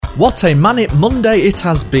What a manic Monday it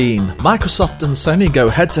has been. Microsoft and Sony go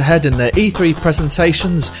head-to-head in their E3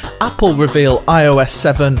 presentations, Apple reveal iOS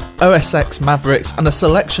 7, OS X Mavericks and a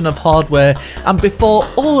selection of hardware, and before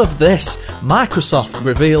all of this, Microsoft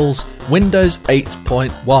reveals Windows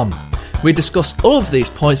 8.1. We discuss all of these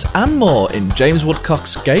points and more in James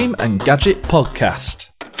Woodcock's Game and Gadget podcast.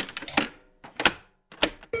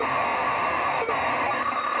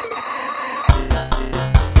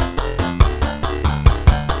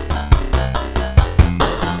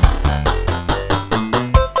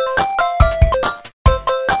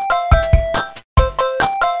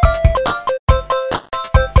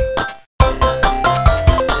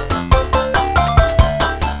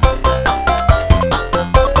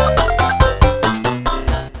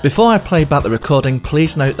 Before I play back the recording,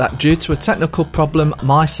 please note that due to a technical problem,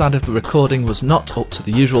 my side of the recording was not up to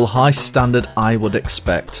the usual high standard I would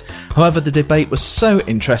expect. However, the debate was so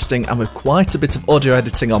interesting, and with quite a bit of audio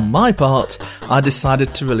editing on my part, I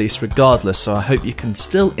decided to release regardless, so I hope you can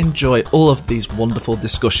still enjoy all of these wonderful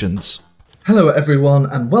discussions. Hello everyone,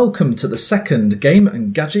 and welcome to the second Game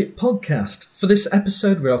and Gadget podcast. For this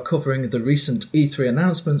episode, we are covering the recent E3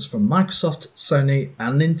 announcements from Microsoft, Sony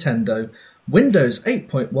and Nintendo, Windows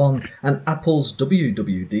 8.1 and Apple's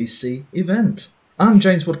WWDC event. I'm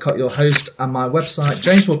James Woodcock, your host, and my website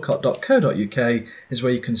jameswoodcock.co.uk is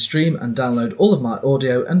where you can stream and download all of my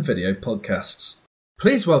audio and video podcasts.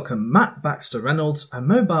 Please welcome Matt Baxter Reynolds, a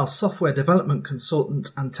mobile software development consultant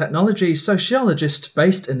and technology sociologist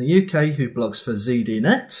based in the UK who blogs for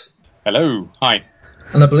ZDNet. Hello, hi.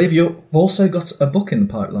 And I believe you've also got a book in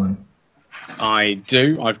the pipeline. I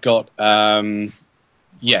do. I've got a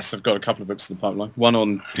couple of books in the pipeline. One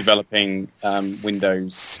on developing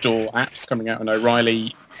Windows Store apps coming out in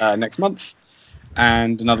O'Reilly next month,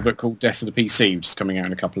 and another book called Death of the PC, which is coming out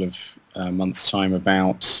in a couple of months' time,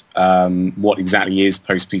 about what exactly is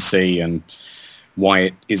post-PC and why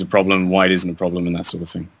it is a problem, why it isn't a problem, and that sort of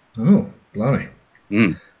thing. Oh, blimey.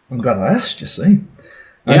 I'm glad I asked, you see.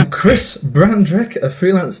 And Chris Brandrek, a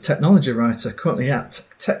freelance technology writer currently at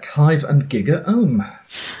Tech Hive and GigaOM.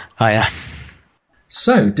 Hiya.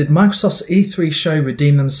 So, did Microsoft's E3 show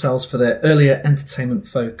redeem themselves for their earlier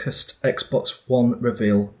entertainment-focused Xbox One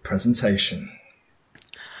reveal presentation?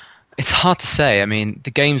 It's hard to say. I mean,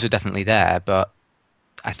 the games were definitely there, but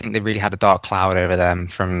I think they really had a dark cloud over them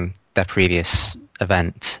from their previous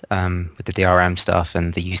event with the DRM stuff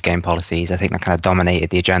and the use game policies. I think that kind of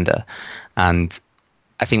dominated the agenda. And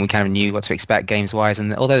I think we kind of knew what to expect games-wise.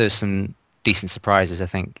 And although there's some decent surprises, I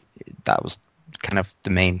think that was kind of the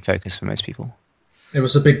main focus for most people. It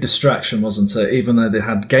was a big distraction, wasn't it? Even though they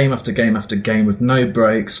had game after game after game with no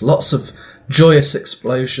breaks, lots of joyous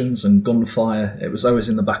explosions and gunfire, it was always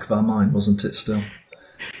in the back of our mind, wasn't it, still?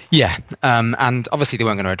 Yeah, and obviously they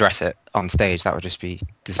weren't going to address it on stage. That would just be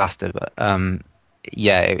disaster. But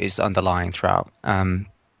yeah, it was underlying throughout.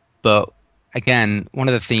 But again, one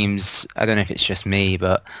of the themes, I don't know if it's just me,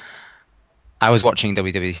 but I was watching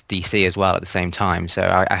WWDC as well at the same time, so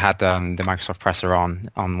I had the Microsoft presser on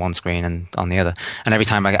one screen and on the other, and every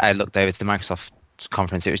time I looked over to the Microsoft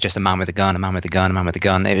conference, it was just a man with a gun, a man with a gun, a man with a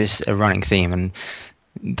gun. It was a running theme, and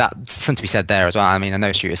that's something to be said there as well. I mean, I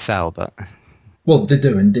know shooters sell, but... Well, they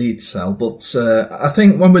do indeed sell, but I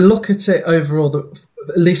think when we look at it overall,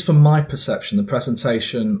 at least from my perception, the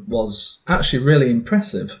presentation was actually really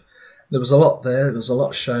impressive. There was a lot there was a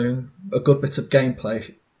lot shown, a good bit of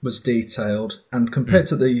gameplay was detailed, and compared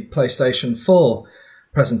to the PlayStation 4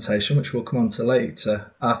 presentation, which we'll come on to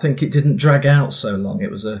later, I think it didn't drag out so long. It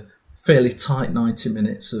was a fairly tight 90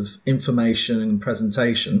 minutes of information and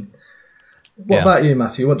presentation. What about you,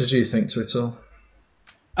 Matthew? What did you think to it all?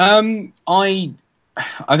 I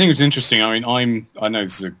think it was interesting. I mean, I know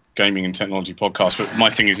this is a gaming and technology podcast, but my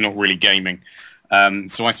thing is not really gaming.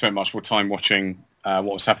 So I spent much more time watching what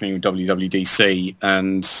was happening with WWDC,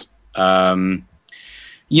 and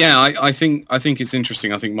I think it's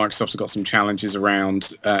interesting. I think Microsoft's got some challenges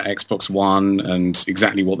around Xbox One and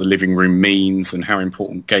exactly what the living room means and how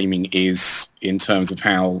important gaming is in terms of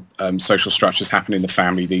how social structures happen in the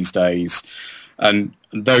family these days, and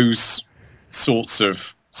those sorts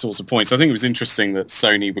of points. I think it was interesting that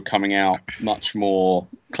Sony were coming out much more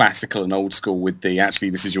classical and old school with the actually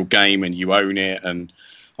this is your game and you own it. And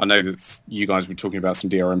I know that you guys were talking about some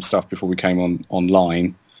DRM stuff before we came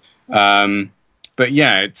online. But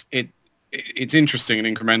yeah, it's interesting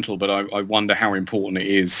and incremental, but I wonder how important it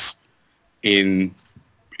is in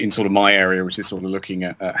sort of my area, which is sort of looking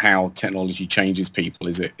at how technology changes people.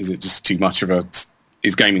 Is it just too much of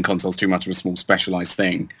is gaming consoles too much of a small specialized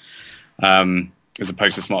thing, as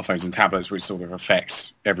opposed to smartphones and tablets, which sort of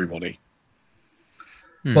affect everybody?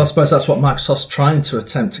 Well, I suppose that's what Microsoft's trying to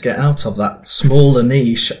attempt to get out of, that smaller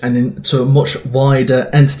niche and into a much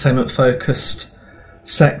wider entertainment-focused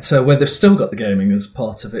sector where they've still got the gaming as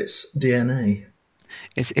part of its DNA.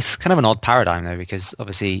 It's kind of an odd paradigm though, because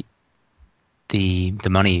obviously the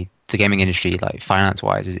money, the gaming industry, like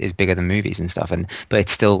finance-wise, is bigger than movies and stuff, but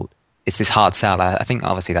it's this hard sell. I think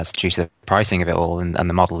obviously that's due to the pricing of it all and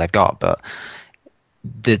the model they've got, but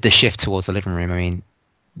the shift towards the living room, I mean,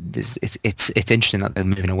 it's interesting that they're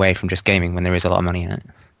moving away from just gaming when there is a lot of money in it.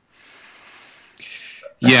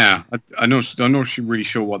 Yeah, I'm not really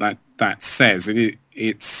sure what that says.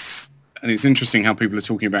 It's interesting how people are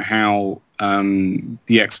talking about how the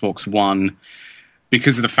Xbox One,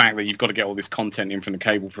 because of the fact that you've got to get all this content in from the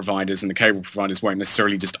cable providers, and the cable providers won't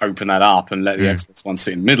necessarily just open that up and let the Xbox One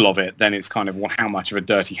sit in the middle of it, then it's kind of, well, how much of a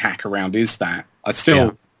dirty hack around is that? I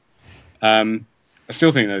still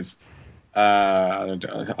think there's...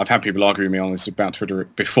 I've had people argue with me on this about Twitter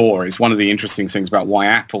before. It's one of the interesting things about why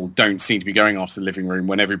Apple don't seem to be going after the living room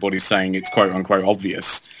when everybody's saying it's quote unquote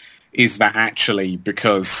obvious, is that actually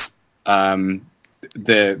because the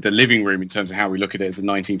living room, in terms of how we look at it as a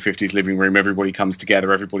 1950s living room, everybody comes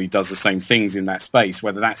together, everybody does the same things in that space,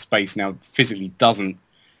 whether that space now physically doesn't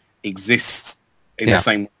exist in the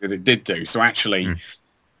same way that it did do. So actually...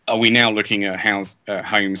 Are we now looking at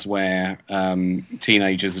homes where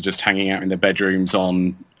teenagers are just hanging out in their bedrooms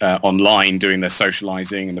online doing their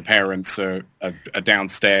socializing, and the parents are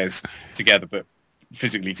downstairs together, but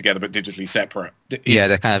physically together, but digitally separate?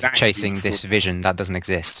 They're kind of chasing this vision that doesn't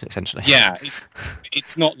exist, essentially. Yeah,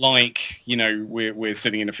 it's not like, we're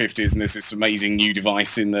sitting in the 50s and there's this amazing new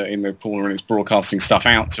device in the corner and it's broadcasting stuff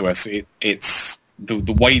out to us. It's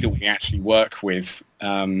the way that we actually work with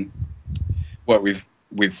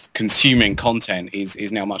consuming content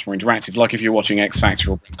is now much more interactive. Like if you're watching X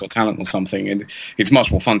Factor or Britain's Got Talent or something, and it's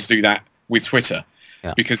much more fun to do that with Twitter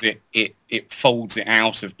because it folds it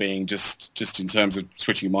out of being just in terms of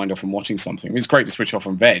switching your mind off and watching something. I mean, it's great to switch off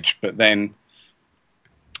from veg, but then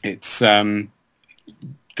it's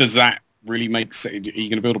does that really make sense? Are you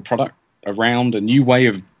going to build a product around a new way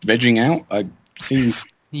of vegging out?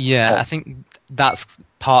 I think that's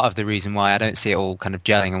part of the reason why I don't see it all kind of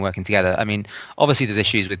gelling and working together. I mean, obviously there's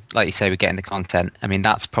issues with, like you say, with getting the content. I mean,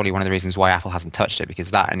 that's probably one of the reasons why Apple hasn't touched it,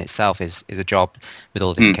 because that in itself is a job with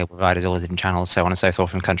all the different cable providers, all the different channels, so on and so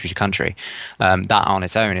forth, from country to country. That on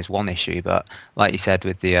its own is one issue, but like you said,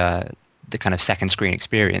 with the kind of second screen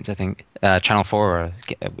experience, I think Channel 4 are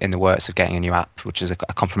in the works of getting a new app, which is a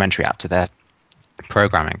complementary app to their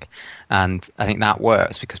programming. And I think that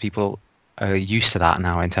works because people are used to that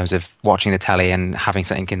now in terms of watching the telly and having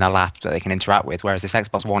something in their lap that they can interact with, whereas this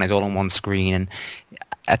Xbox One is all on one screen, and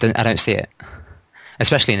I don't see it,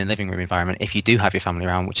 especially in a living room environment. If you do have your family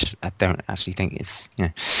around, which I don't actually think is, so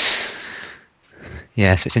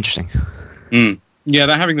it's interesting. Yeah,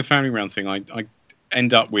 that having the family around thing, I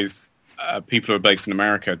end up with people who are based in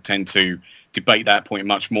America tend to debate that point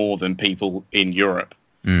much more than people in Europe,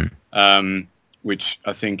 which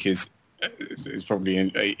I think is probably,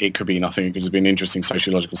 it could be nothing. It could just be an interesting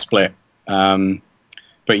sociological split.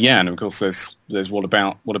 But yeah, and of course there's what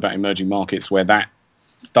about emerging markets where that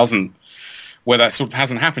sort of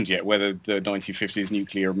hasn't happened yet, where the 1950s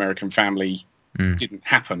nuclear American family didn't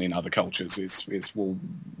happen in other cultures. It's well,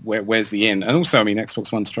 where's the in? And also, I mean,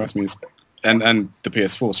 Xbox One strikes me as, and the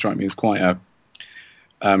PS4 strike me as quite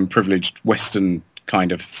a privileged Western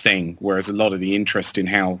kind of thing, whereas a lot of the interest in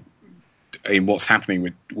what's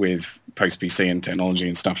happening with post-PC and technology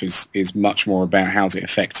and stuff is much more about how's it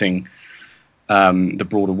affecting the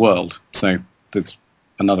broader world. So there's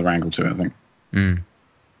another angle to it, I think.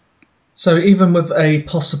 So even with a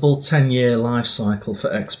possible 10-year life cycle for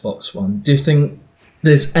Xbox One, do you think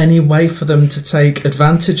there's any way for them to take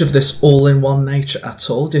advantage of this all-in-one nature at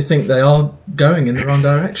all? Do you think they are going in the wrong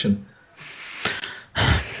direction?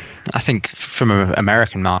 I think from an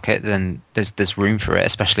American market, then there's room for it,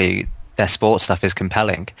 especially their sports stuff is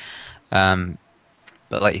compelling.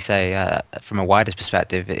 But like you say, from a wider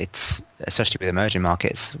perspective, it's, especially with emerging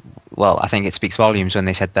markets, well, I think it speaks volumes when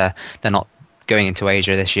they said they're not going into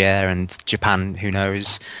Asia this year, and Japan, who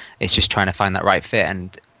knows. It's just trying to find that right fit,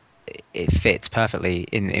 and it fits perfectly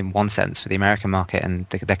in one sense for the American market and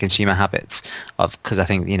their consumer habits because I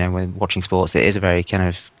think, when watching sports, it is a very kind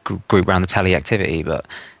of group around the telly activity, but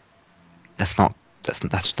that's not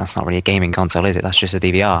really a gaming console, is it? That's just a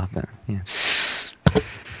DVR. But yeah.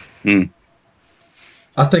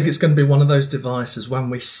 I think it's going to be one of those devices when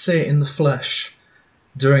we see it in the flesh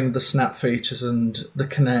during the Snap features and the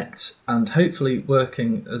Kinect, and hopefully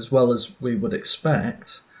working as well as we would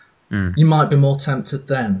expect, you might be more tempted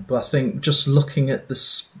then. But I think just looking at the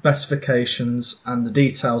specifications and the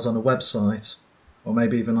details on a website, or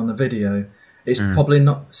maybe even on a video, it's probably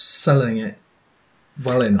not selling it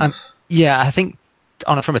well enough. Yeah, I think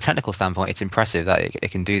from a technical standpoint, it's impressive that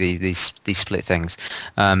it can do these split things.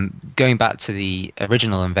 Going back to the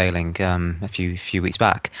original unveiling a few weeks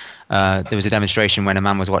back, there was a demonstration when a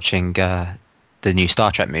man was watching the new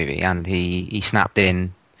Star Trek movie, and he snapped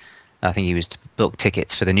in, I think he was to book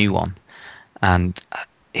tickets for the new one. And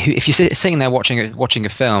if you're sitting there watching a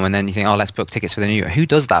film and then you think, oh, let's book tickets for the new one, who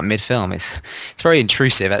does that mid-film? It's very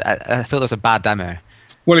intrusive. I thought it was a bad demo.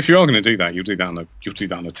 Well, if you are going to do that, you'll do that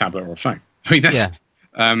on a tablet or a phone. I mean, that's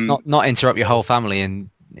not interrupt your whole family and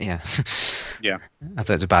yeah. Yeah. I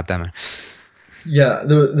thought it was a bad demo. Yeah,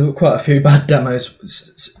 there were quite a few bad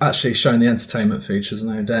demos actually showing the entertainment features,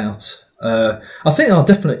 no doubt. I think there are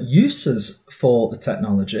definite uses for the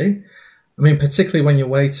technology. I mean, particularly when you're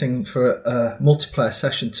waiting for a multiplayer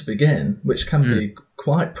session to begin, which can be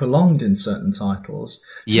quite prolonged in certain titles,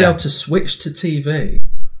 to be able to switch to TV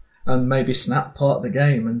and maybe snap part of the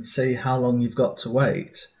game and see how long you've got to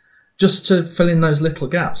wait, just to fill in those little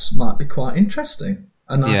gaps might be quite interesting.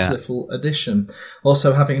 A nice little addition.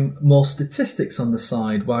 Also, having more statistics on the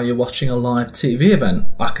side while you're watching a live TV event,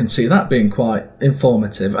 I can see that being quite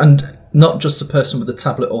informative. And not just a person with a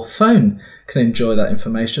tablet or phone can enjoy that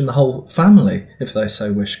information, the whole family, if they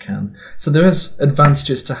so wish, can. So there is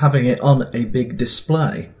advantages to having it on a big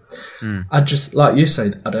display. I just, like you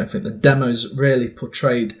said, I don't think the demos really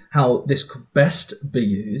portrayed how this could best be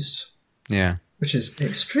used. Yeah. Which is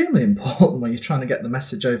extremely important when you're trying to get the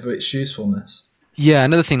message over its usefulness. Yeah,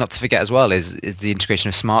 another thing not to forget as well is the integration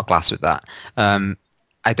of smart glass with that.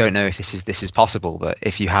 I don't know if this is possible, but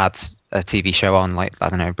if you had a TV show on, like, I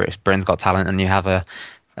don't know, Britain's Got Talent, and you have a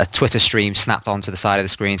Twitter stream snapped onto the side of the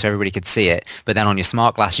screen so everybody could see it, but then on your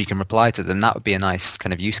smart glass you can reply to them, that would be a nice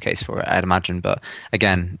kind of use case for it, I'd imagine. But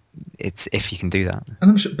again, it's if you can do that.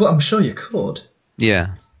 And I'm sure you could.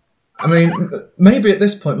 Yeah. I mean, maybe at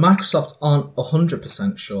this point Microsoft aren't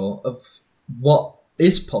 100% sure of what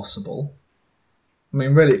is possible. I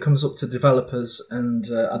mean, really, it comes up to developers, and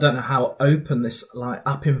I don't know how open this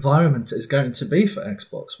app environment is going to be for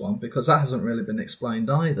Xbox One, because that hasn't really been explained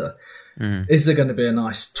either. Is there going to be a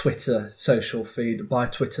nice Twitter social feed by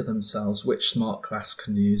Twitter themselves, which smart glass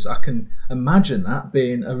can use? I can imagine that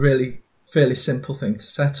being a really fairly simple thing to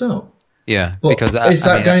set up. Yeah, but because is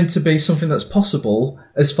that going to be something that's possible?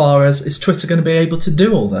 As far as is Twitter going to be able to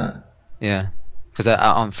do all that? Yeah.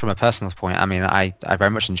 Because from a personal point, I mean, I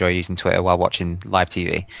very much enjoy using Twitter while watching live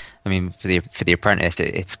TV. I mean, for the Apprentice,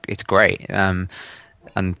 it's great, and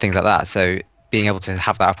things like that. So being able to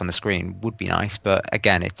have that up on the screen would be nice. But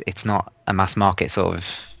again, it's not a mass market sort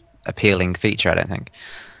of appealing feature, I don't think.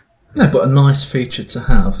 No, but a nice feature to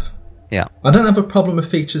have. Yeah. I don't have a problem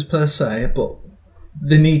with features per se, but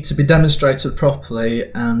they need to be demonstrated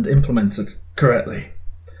properly and implemented correctly.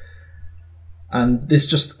 And this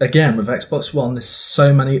just, again, with Xbox One, there's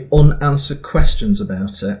so many unanswered questions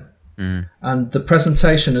about it. And the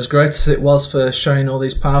presentation, as great as it was for showing all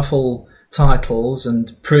these powerful titles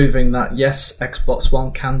and proving that, yes, Xbox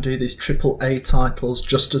One can do these AAA titles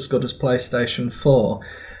just as good as PlayStation 4,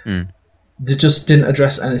 they just didn't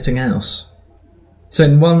address anything else. So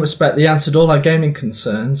in one respect, they answered all our gaming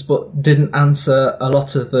concerns, but didn't answer a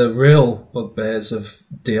lot of the real bugbears of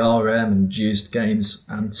DRM and used games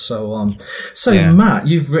and so on. So Matt,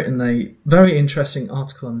 you've written a very interesting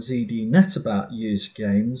article on ZDNet about used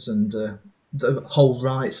games and the whole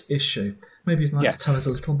rights issue. Maybe you'd like to tell us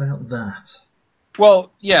a little about that.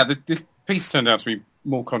 Well, yeah, this piece turned out to be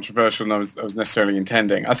more controversial than I was necessarily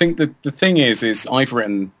intending. I think that the thing is I've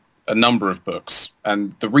written a number of books,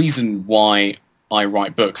 and the reason why I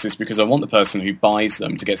write books is because I want the person who buys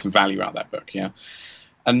them to get some value out of that book, yeah?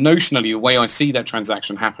 And notionally, the way I see that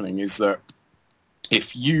transaction happening is that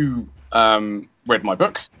if you read my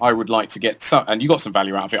book, I would like to get some, and you got some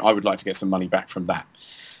value out of it, I would like to get some money back from that.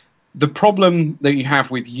 The problem that you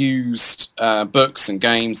have with used books and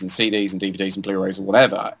games and CDs and DVDs and Blu-rays or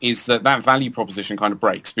whatever is that value proposition kind of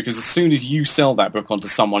breaks, because as soon as you sell that book onto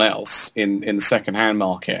someone else in the second-hand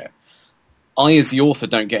market, I, as the author,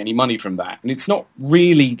 don't get any money from that. And it's not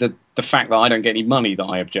really the fact that I don't get any money that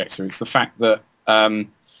I object to. It's the fact that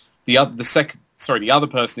the other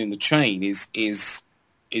person in the chain is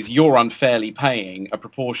you're unfairly paying a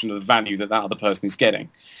proportion of the value that other person is getting.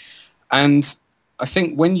 And I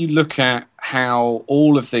think when you look at how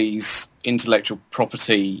all of these intellectual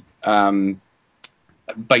property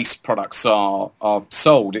based products are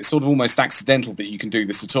sold, it's sort of almost accidental that you can do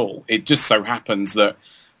this at all. It just so happens that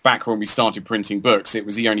back when we started printing books, it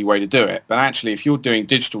was the only way to do it. But actually, if you're doing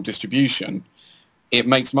digital distribution, it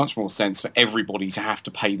makes much more sense for everybody to have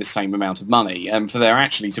to pay the same amount of money and for there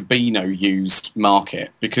actually to be no used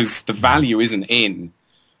market, because the value isn't in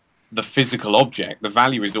the physical object. The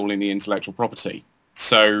value is all in the intellectual property.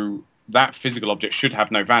 So that physical object should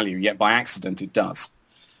have no value, yet by accident it does.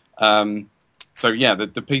 So yeah,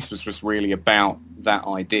 the piece was just really about that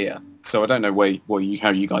idea. So I don't know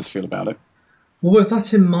how you guys feel about it. Well, with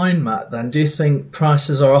that in mind, Matt, then, do you think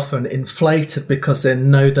prices are often inflated because they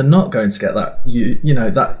know they're not going to get that,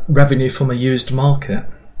 that revenue from a used market?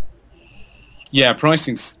 Yeah,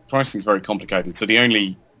 pricing's very complicated. So the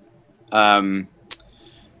only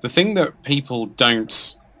the thing that people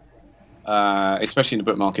don't, especially in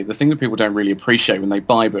the book market, the thing that people don't really appreciate when they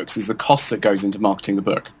buy books is the cost that goes into marketing the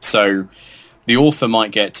book. So the author might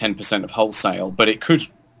get 10% of wholesale, but it could,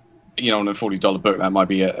 on a $40 book, that might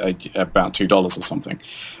be about $2 or something.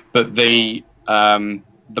 But the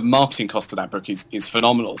marketing cost of that book is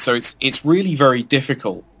phenomenal. So it's really very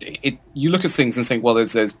difficult. You look at things and think, well,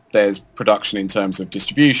 there's production in terms of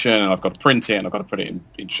distribution, and I've got to print it, and I've got to put it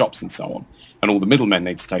in shops and so on, and all the middlemen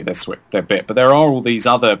need to take their bit. But there are all these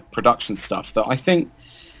other production stuff that I think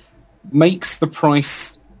makes the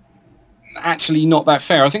price actually not that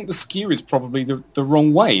fair. I think the skew is probably the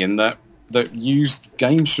wrong way, in that used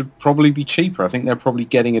games should probably be cheaper. I think they're probably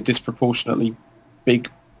getting a disproportionately big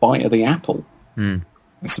bite of the apple. I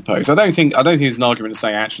suppose. I don't think there's an argument to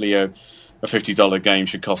say actually a $50 game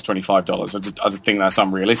should cost $25. I just think that's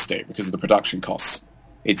unrealistic because of the production costs.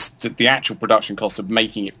 It's the actual production cost of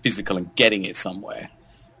making it physical and getting it somewhere,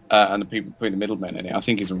 and the people putting the middlemen in it, I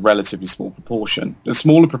think, is a relatively small proportion. A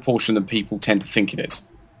smaller proportion than people tend to think it is.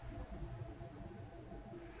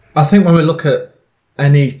 I think when we look at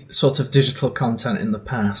any sort of digital content in the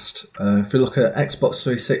past, if we look at Xbox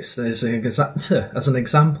 360 as an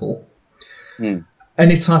example,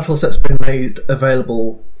 any titles that's been made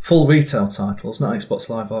available, full retail titles, not Xbox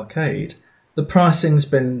Live Arcade, the pricing's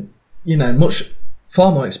been,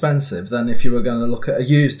 far more expensive than if you were going to look at a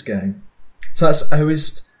used game. So that's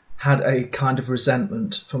always had a kind of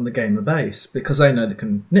resentment from the gamer base, because they know they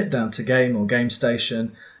can nip down to Game or Game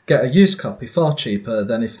Station, get a used copy far cheaper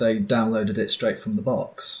than if they downloaded it straight from the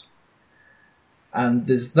box. And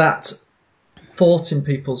there's that thought in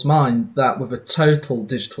people's mind that with a total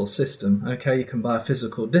digital system, okay, you can buy a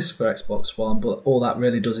physical disc for Xbox One, but all that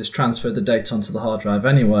really does is transfer the data onto the hard drive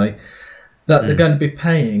anyway, that they're going to be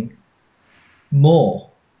paying more.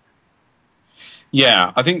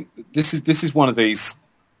 Yeah, I think this is one of these,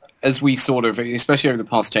 as we sort of, especially over the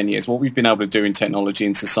past 10 years, what we've been able to do in technology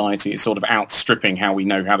and society is sort of outstripping how we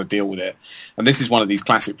know how to deal with it. And this is one of these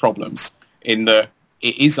classic problems in that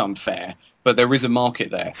it is unfair, but there is a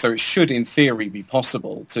market there. So it should, in theory, be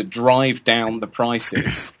possible to drive down the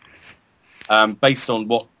prices based on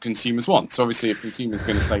what consumers want. So obviously, if consumers are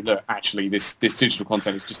going to say, look, actually, this digital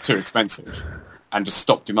content is just too expensive, and just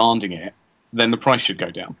stop demanding it, then the price should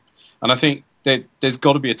go down. And I think there's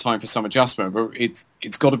got to be a time for some adjustment, but it's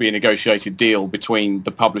got to be a negotiated deal between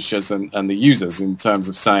the publishers and the users in terms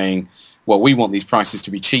of saying, well, we want these prices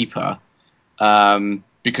to be cheaper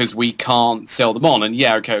because we can't sell them on. And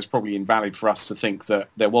yeah, okay, it's probably invalid for us to think that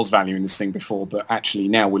there was value in this thing before, but actually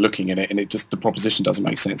now we're looking at it and the proposition doesn't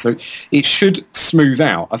make sense. So it should smooth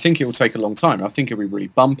out. I think it will take a long time. I think it'll be really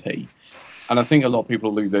bumpy. And I think a lot of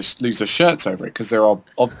people lose their shirts over it because there are,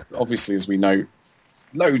 obviously, as we know,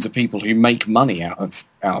 loads of people who make money out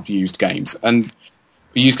of used games and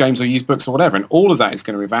used games or used books or whatever. And all of that is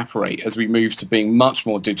going to evaporate as we move to being much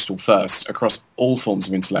more digital first across all forms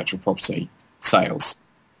of intellectual property sales.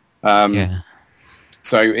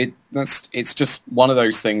 So it's just one of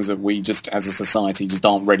those things that we just, as a society, just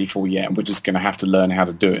aren't ready for yet. And we're just going to have to learn how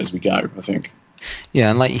to do it as we go, I think. Yeah,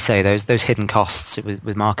 and like you say, those hidden costs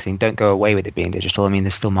with marketing don't go away with it being digital. I mean,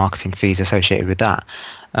 there's still marketing fees associated with that.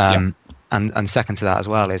 And second to that as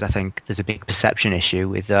well is I think there's a big perception issue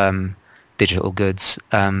with digital goods.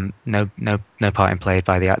 No part in played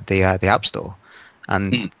by the App Store,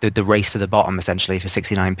 and the race to the bottom essentially for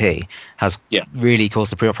 69p has really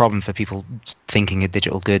caused a real problem for people thinking of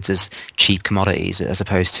digital goods as cheap commodities as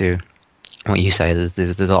opposed to what you say.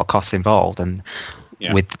 There's a lot of costs involved, and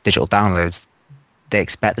with digital downloads, they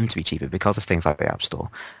expect them to be cheaper because of things like the App Store.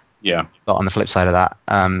 Yeah. But on the flip side of that,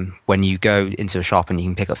 when you go into a shop and you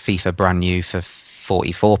can pick up FIFA brand new for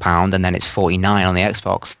 £44 and then it's $49 on the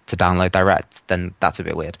Xbox to download direct, then that's a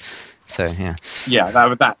bit weird. So yeah.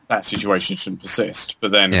 Yeah, that situation shouldn't persist.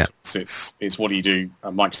 But then it's what do you do?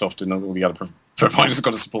 Microsoft and all the other providers have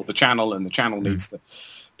got to support the channel, and the channel needs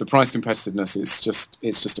the price competitiveness. It's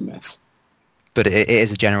just a mess. but it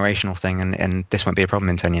is a generational thing, and this won't be a problem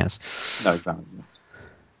in 10 years. No, exactly.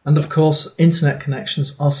 And of course, internet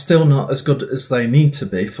connections are still not as good as they need to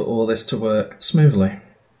be for all this to work smoothly.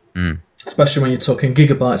 Especially when you're talking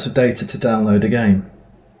gigabytes of data to download a game.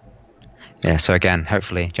 Yeah, so again,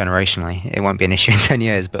 hopefully, generationally, it won't be an issue in 10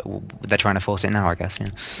 years, but they're trying to force it now, I guess. Yeah.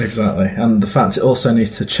 Exactly. And the fact it also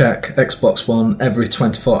needs to check Xbox One every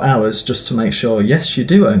 24 hours just to make sure, yes, you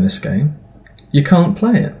do own this game. You can't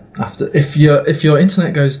play it. If your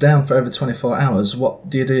internet goes down for over 24 hours, what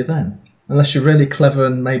do you do then? Unless you're really clever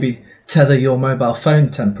and maybe tether your mobile phone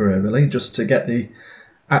temporarily just to get the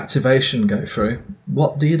activation go through,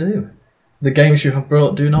 what do you do? The games you have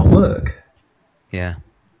brought do not work. Yeah.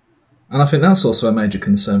 And I think that's also a major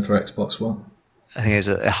concern for Xbox One. I think it's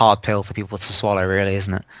a hard pill for people to swallow, really,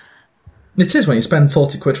 isn't it? It is when you spend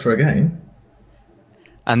 40 quid for a game.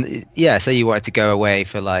 And yeah, say you wanted to go away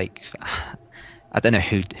for like, I don't know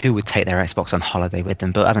who would take their Xbox on holiday with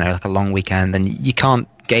them, but I don't know, like a long weekend, and you can't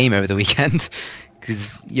game over the weekend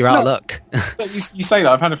because you're out of luck. But you say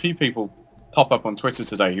that. I've had a few people pop up on Twitter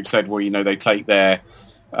today who've said, well, they take their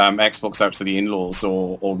Xbox out to the in-laws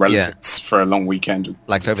or relatives for a long weekend.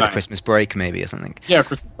 Like over the Christmas break maybe or something. Yeah,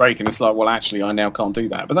 Christmas break, and it's like, well, actually, I now can't do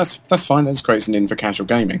that. But that's fine. That just creates an in for casual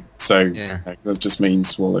gaming. So that just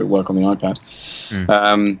means, well, it'll work on the iPad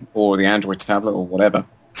or the Android tablet or whatever.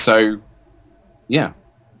 So, yeah.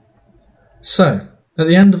 So, at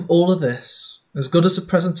the end of all of this, as good as the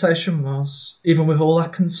presentation was, even with all our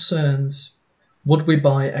concerns, would we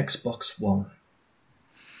buy Xbox One?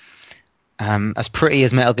 As pretty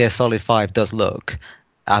as Metal Gear Solid 5 does look,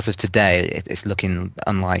 as of today, it's looking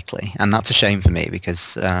unlikely. And that's a shame for me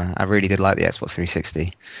because I really did like the Xbox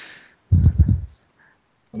 360.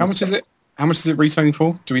 How much is it? How much is it retailing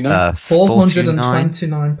for? Do we know?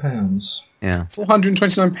 £429. Yeah.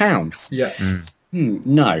 £429? Yeah.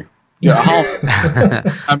 No. Yeah,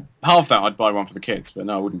 half that I'd buy one for the kids, but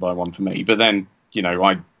no, I wouldn't buy one for me. But then,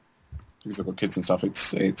 because I've got kids and stuff,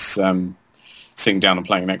 it's sitting down and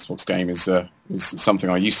playing an Xbox game is something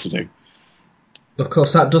I used to do. Of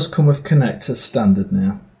course, that does come with Kinect as standard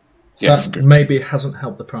now. So yes, that maybe hasn't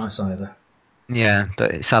helped the price either. Yeah,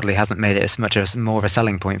 but it sadly hasn't made it as much as more of a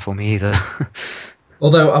selling point for me either.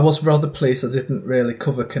 Although I was rather pleased I didn't really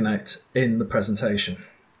cover Kinect in the presentation.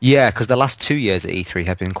 Yeah, because the last 2 years at E3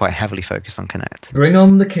 have been quite heavily focused on Kinect. Bring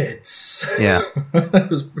on the kids. Yeah. It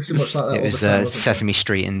was pretty much like that. It was Sesame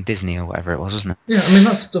Street and Disney or whatever it was, wasn't it? Yeah, I mean,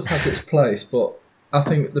 that stuff has its place, but I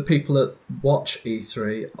think the people that watch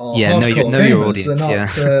E3 are know gamers. your audience.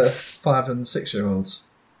 They're not 5 and 6 year olds.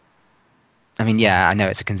 I mean, yeah, I know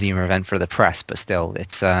it's a consumer event for the press, but still,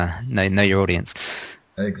 it's know your audience.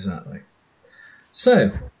 Exactly. So,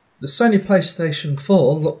 the Sony PlayStation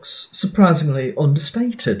 4 looks surprisingly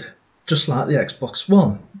understated, just like the Xbox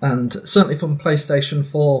One. And certainly from PlayStation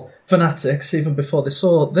 4 fanatics, even before they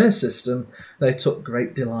saw their system, they took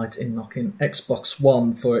great delight in knocking Xbox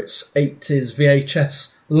One for its 80s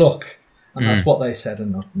VHS look. And that's what they said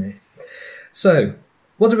and not me. So,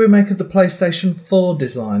 what do we make of the PlayStation 4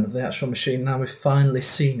 design of the actual machine now we've finally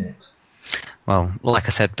seen it? Well, like I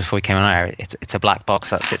said before we came on air, it's a black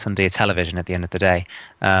box that sits under your television at the end of the day.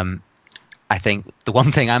 I think the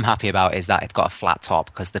one thing I'm happy about is that it's got a flat top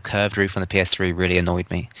because the curved roof on the PS3 really annoyed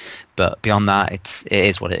me. But beyond that, it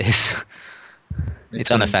is what it is.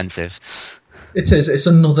 It's unoffensive. It is. It's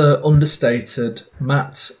another understated,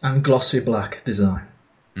 matte and glossy black design.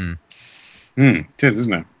 It is,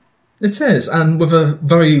 isn't it? It is, and with a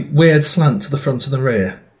very weird slant to the front and the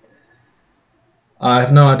rear. I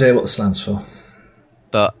have no idea what the slant's for.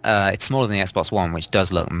 But it's smaller than the Xbox One, which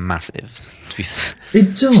does look massive.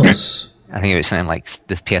 It does. I think it was something like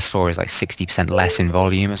the PS4 is like 60% less in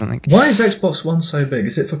volume or something. Why is Xbox One so big?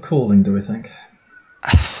 Is it for cooling, do we think?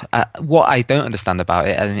 What I don't understand about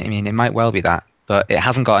it, I mean, it might well be that, but it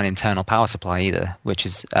hasn't got an internal power supply either, which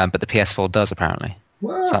is, but the PS4 does apparently.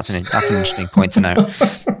 What? So that's an interesting point to note.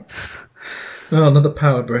 Oh, another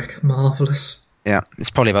power brick. Marvellous. Yeah, it's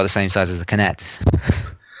probably about the same size as the Kinect.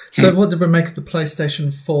 So what did we make of the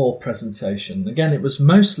PlayStation 4 presentation? Again, it was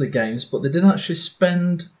mostly games, but they did actually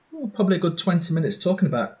spend probably a good 20 minutes talking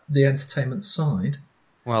about the entertainment side.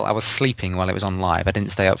 Well, I was sleeping while it was on live. I didn't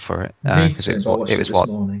stay up for it. Me too, it but was this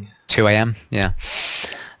morning. 2 a.m.? Yeah.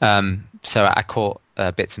 So I caught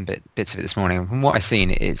bits of it this morning. From what I've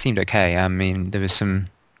seen, it seemed okay. I mean, there was some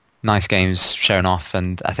nice games shown off,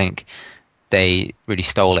 and I think they really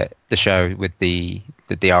stole the show with the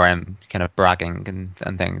DRM kind of bragging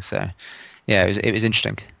and things. So, yeah, it was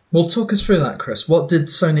interesting. Well, talk us through that, Chris. What did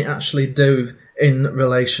Sony actually do in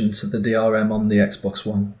relation to the DRM on the Xbox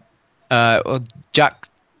One? Well, Jack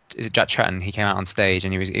is it Jack Tretton? He came out on stage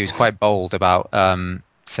and he was quite bold about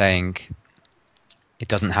saying it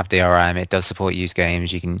doesn't have DRM, it does support used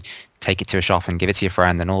games, you can take it to a shop and give it to your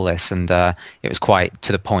friend and all this, and it was quite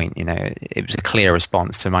to the point. It was a clear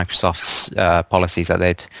response to Microsoft's policies that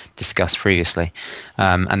they'd discussed previously.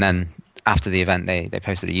 And then after the event, they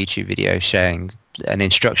posted a YouTube video showing an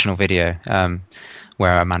instructional video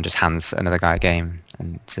where a man just hands another guy a game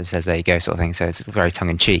and says, there you go, sort of thing. So it's very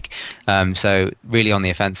tongue-in-cheek. So really on the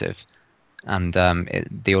offensive. And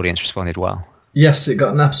the audience responded well. Yes, it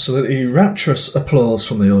got an absolutely rapturous applause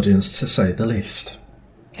from the audience, to say the least.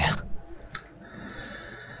 Yeah.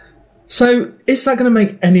 So is that going to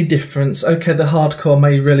make any difference? Okay, the hardcore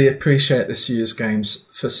may really appreciate this used games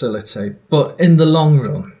facility, but in the long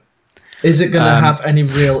run, is it going to have any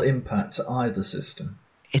real impact to either system?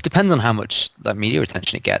 It depends on how much media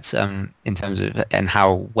attention it gets in terms of, and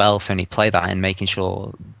how well Sony play that in making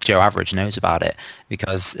sure Joe Average knows about it.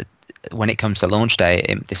 Because when it comes to launch day,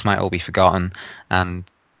 this might all be forgotten, and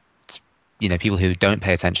people who don't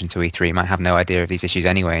pay attention to E3 might have no idea of these issues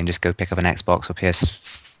anyway, and just go pick up an Xbox or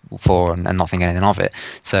PS4 and not think anything of it.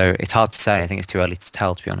 So it's hard to say. I think it's too early to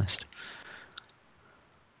tell, to be honest.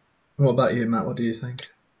 What about you, Matt? What do you think?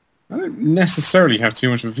 I don't necessarily have too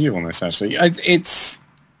much of a view on this, actually.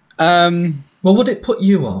 Well, would it put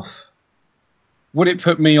you off? Would it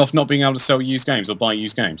put me off not being able to sell used games or buy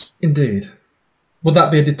used games? Indeed. Would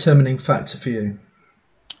that be a determining factor for you?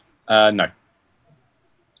 No.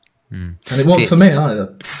 And it wasn't for me either,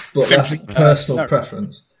 but that's personal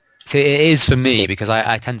preference. So it is for me, because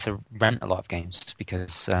I tend to rent a lot of games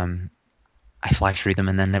because I fly through them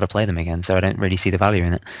and then never play them again, so I don't really see the value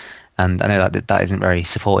in it. And I know that isn't very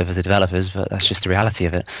supportive of the developers, but that's just the reality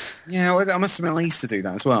of it. Yeah, I must admit I used to do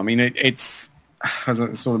that as well. I mean, it's, as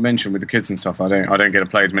I sort of mentioned with the kids and stuff, I don't get to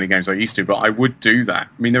play as many games as I used to, but I would do that.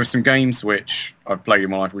 I mean, there are some games which I've played in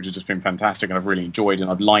my life which have just been fantastic and I've really enjoyed, and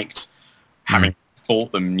I've liked having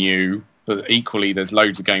bought them new, but equally there's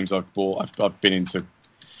loads of games I've bought. I've been into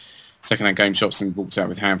second-hand game shops and walked out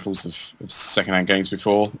with handfuls of second-hand games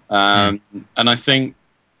before. And I think,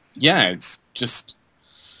 it's just...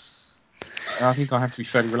 I think I have to be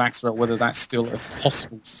fairly relaxed about whether that's still a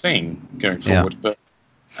possible thing going forward. But,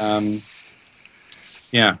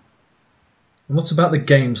 yeah. And what about the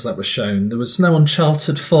games that were shown? There was no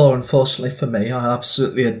Uncharted 4, unfortunately for me. I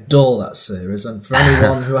absolutely adore that series. And for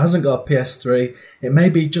anyone who hasn't got a PS3, it may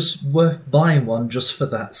be just worth buying one just for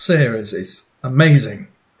that series. It's amazing.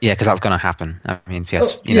 Yeah, because that's going to happen. I mean,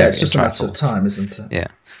 it's just a matter of time, isn't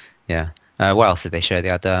it? Yeah. What else did they show? They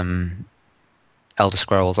had Elder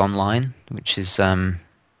Scrolls Online, which is interesting.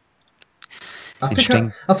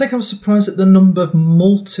 I think I was surprised at the number of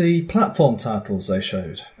multi-platform titles they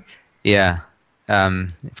showed. Yeah,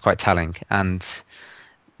 it's quite telling. And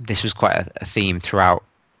this was quite a theme throughout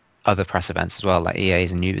other press events as well, like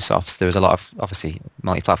EA's and Ubisoft's. There was a lot of, obviously,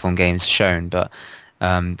 multi-platform games shown, but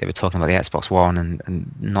they were talking about the Xbox One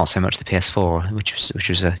and not so much the PS4, which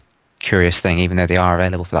was a curious thing, even though they are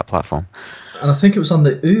available for that platform. And I think it was on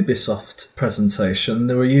the Ubisoft presentation,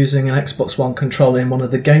 they were using an Xbox One controller in one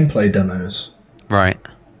of the gameplay demos. Right.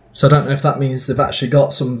 So I don't know if that means they've actually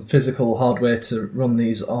got some physical hardware to run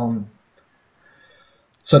these on.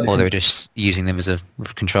 Or they were just using them as a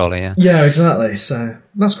controller, yeah. Yeah, exactly. So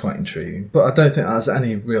that's quite intriguing. But I don't think that has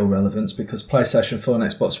any real relevance because PlayStation 4 and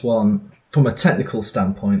Xbox One, from a technical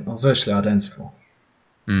standpoint, are virtually identical.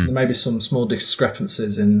 There may be some small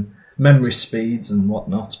discrepancies in memory speeds and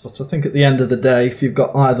whatnot, but I think at the end of the day, if you've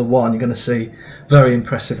got either one, you're going to see very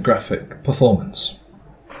impressive graphic performance.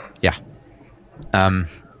 Yeah.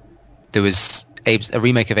 There was a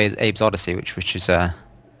remake of Abe's Odyssey, which is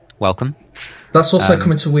welcome. That's also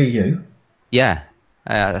coming to Wii U. Yeah,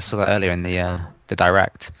 I saw that earlier in the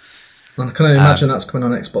Direct. And I can only imagine that's coming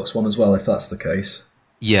on Xbox One as well, if that's the case.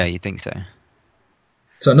 Yeah, you'd think so.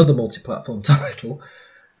 So another multi-platform title.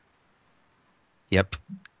 Yep.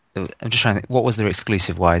 I'm just trying to think. What was their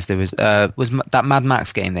exclusive-wise? There was that Mad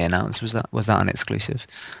Max game they announced. Was that an exclusive?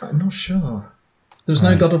 I'm not sure. There was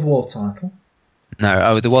no God of War title.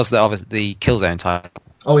 No. There was the Killzone title.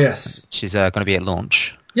 Oh yes, which is going to be at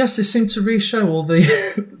launch. Yes, they seem to re-show all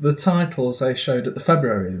the titles they showed at the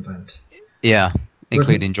February event. Yeah,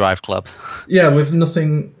 including Drive Club. Yeah, with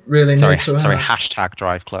nothing really new to add. Sorry, hashtag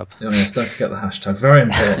Drive Club. Oh, yes, don't forget the hashtag. Very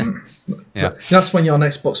important. Yeah. But that's when you're on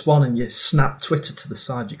Xbox One and you snap Twitter to the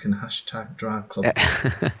side, you can hashtag Drive Club.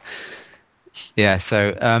 Yeah,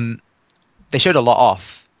 so they showed a lot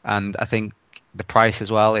off, and I think the price as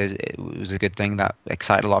well it was a good thing that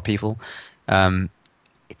excited a lot of people.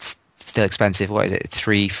 It's still expensive. What is it?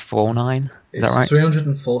 $349? Is that right?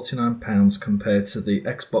 £349 compared to the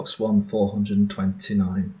Xbox One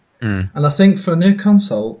 $429. And I think for a new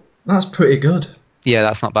console, that's pretty good. Yeah,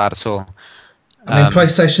 that's not bad at all. I mean,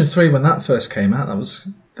 PlayStation 3, when that first came out, that was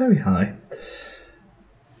very high.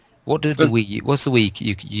 What did the Wii? What's the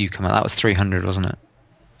Wii U come out? That was 300, wasn't it?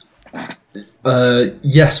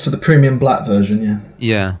 Yes, for the premium black version, yeah.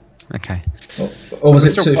 Yeah. Okay. Or was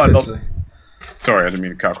it 250? Sorry, I didn't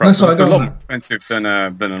mean to cut across. No, It's a lot more expensive than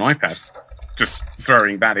an iPad. Just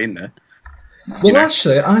throwing that in there. Well,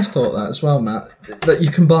 actually, I thought that as well, Matt, that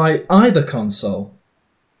you can buy either console.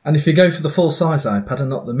 And if you go for the full-size iPad and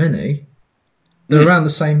not the mini, they're around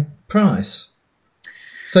the same price.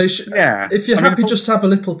 So if you're happy just to have a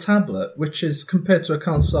little tablet, which is, compared to a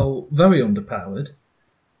console, very underpowered,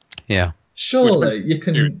 surely you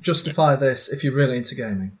can justify this if you're really into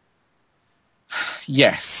gaming.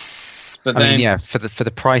 Yes, but I mean, for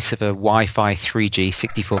the price of a Wi-Fi 3G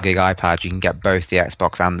 64 gig iPad, you can get both the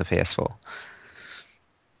Xbox and the PS4.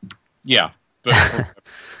 Yeah, but for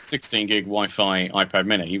 16 gig Wi-Fi iPad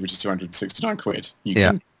Mini, which is 269 quid, you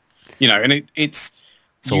can, and it's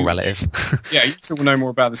all relative. Yeah, you still know more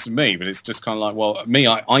about this than me, but it's just kind of like, well, me,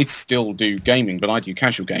 I still do gaming, but I do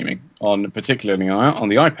casual gaming particularly on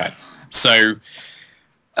the iPad. So,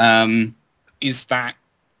 is that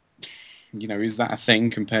a thing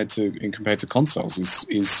compared to consoles?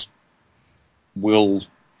 Will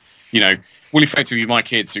effectively my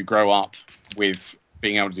kids who grow up with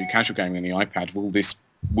being able to do casual gaming on the iPad, will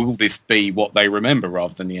this be what they remember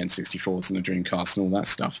rather than the N64s and the Dreamcast and all that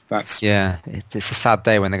stuff? It's a sad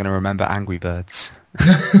day when they're going to remember Angry Birds.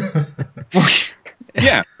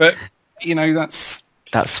 Yeah, but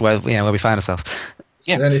that's where we find ourselves. It's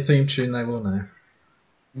the only theme tune they will know.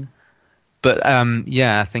 But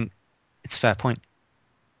I think it's a fair point.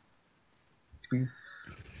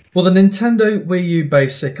 Well, the Nintendo Wii U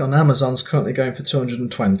Basic on Amazon's currently going for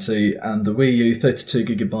 $220, and the Wii U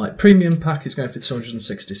 32GB Premium Pack is going for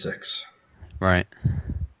 $266. Right.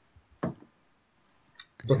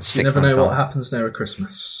 But you never know what happens near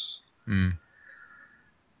Christmas.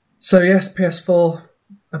 So yes, PS4,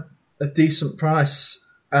 a decent price,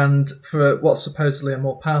 and for what's supposedly a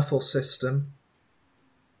more powerful system,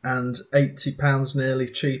 and £80 nearly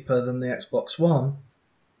cheaper than the Xbox One.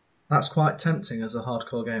 That's quite tempting as a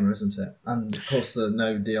hardcore gamer, isn't it? And of course, the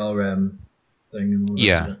no DRM thing and all the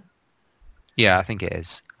rest of it. Yeah, I think it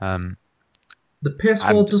is. The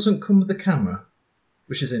PS4 doesn't come with a camera,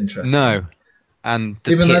 which is interesting. No, and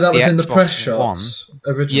even though that was in the press shots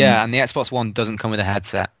originally. Yeah, and the Xbox One doesn't come with a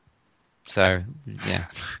headset. So yeah,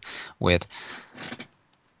 weird.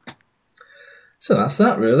 So that's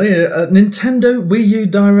that, really. A Nintendo Wii U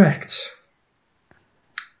Direct.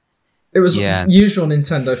 It was usual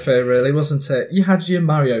Nintendo fare, really, wasn't it? You had your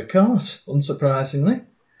Mario Kart, unsurprisingly.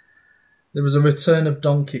 There was a return of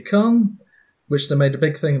Donkey Kong, which they made a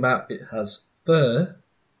big thing about. It has fur.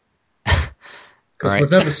 Because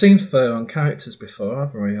we've never seen fur on characters before,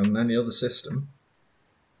 have we, on any other system?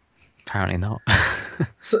 Apparently not.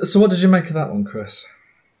 So what did you make of that one, Chris?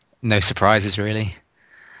 No surprises, really.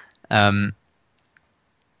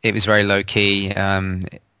 It was very low-key.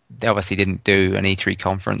 They obviously didn't do an E3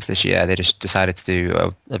 conference this year. They just decided to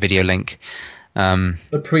do a video link. A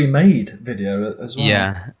pre-made video as well.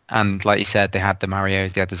 Yeah, and like you said, they had the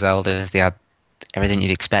Marios, they had the Zeldas, they had everything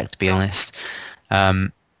you'd expect, to be honest.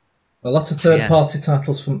 A lot of third-party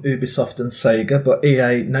titles from Ubisoft and Sega, but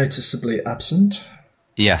EA noticeably absent.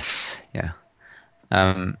 Yes, yeah.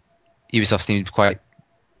 Ubisoft seemed quite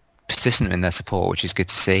persistent in their support, which is good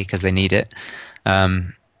to see, because they need it.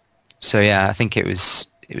 So yeah, I think it was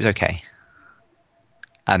okay.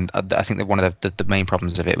 And I think that one of the main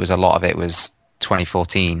problems of it was a lot of it was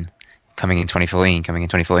 2014, coming in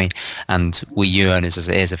 2014, and Wii U owners as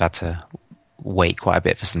it is have had to wait quite a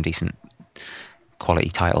bit for some decent quality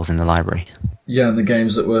titles in the library. Yeah, and the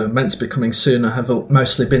games that were meant to be coming sooner have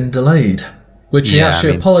mostly been delayed, which he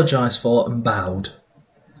actually apologised for and bowed.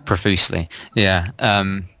 Profusely, yeah.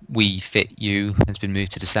 Wii Fit U has been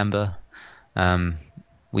moved to December.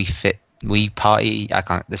 Wii Party,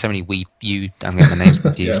 there's so many Wii U, I'm getting the names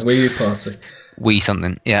confused. Yeah, Wii U Party. Wii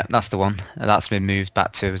something, yeah, that's the one. That's been moved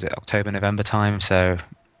back to, was it October, November time? So,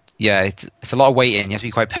 yeah, it's a lot of waiting. You have to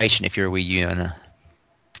be quite patient if you're a Wii U owner.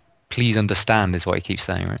 Please understand is what he keeps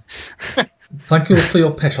saying, right? Thank you for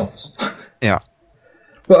your patience. Yeah.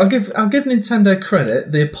 Well, I'll give Nintendo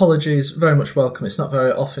credit. The apology is very much welcome. It's not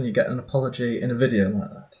very often you get an apology in a video like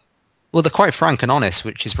that. Well, they're quite frank and honest,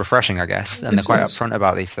 which is refreshing, I guess, and they're quite upfront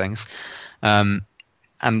about these things. And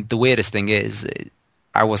the weirdest thing is,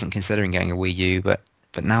 I wasn't considering getting a Wii U, but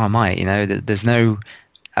now I might. You know, there's no,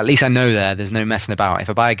 at least I know there's no messing about. If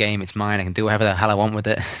I buy a game, it's mine. I can do whatever the hell I want with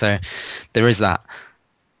it. So there is that.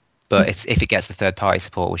 but if it gets the third-party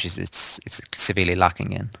support, which is it's severely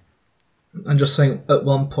lacking in. And just think, at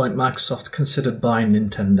one point, Microsoft considered buying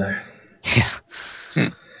Nintendo. Yeah.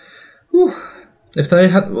 Whew. If they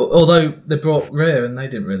had, although they brought Rare and they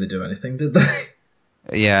didn't really do anything, did they?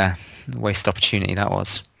 Yeah, wasted opportunity that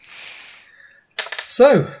was.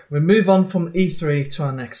 So, we move on from E3 to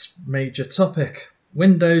our next major topic,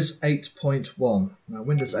 Windows 8.1. Now,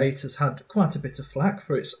 Windows 8 has had quite a bit of flack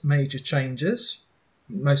for its major changes,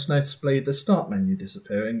 most notably the start menu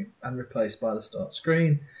disappearing and replaced by the start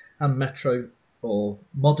screen, and Metro, or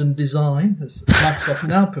modern design, as Microsoft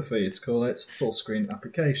now prefer to call it, full-screen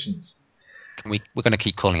applications. We're going to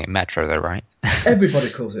keep calling it Metro, though, right?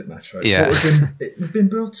 Everybody calls it Metro. Yeah. We've been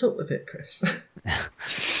brought up with it, Chris.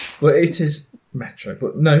 But it is Metro.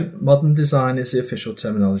 But no, modern design is the official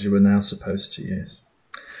terminology we're now supposed to use.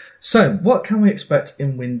 So, what can we expect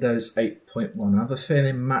in Windows 8.1? I have a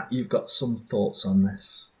feeling, Matt, you've got some thoughts on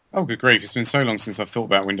this. Oh, good grief. It's been so long since I've thought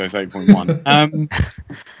about Windows 8.1.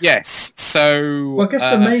 Yes, so... Well, I guess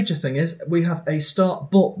the major thing is we have a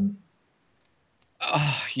start button.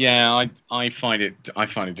 Yeah, I find it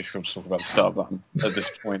difficult to talk about the start button at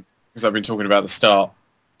this point, because I've been talking about the start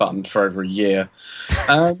button for over a year.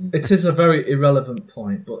 It is a very irrelevant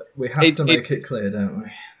point, but we have to make it clear, don't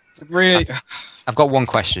we? Really? I've got one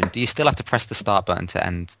question. Do you still have to press the start button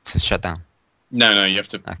to shut down? No, you have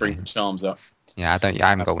to bring the charms up. Yeah, I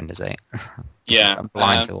haven't got Windows 8. Yeah. I'm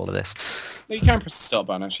blind to all of this. No, you can press the start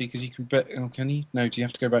button, actually, because you can... Oh, can you? No, do you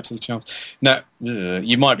have to go back to the charms? No,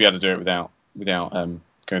 you might be able to do it without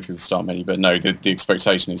going through the start menu, but no, the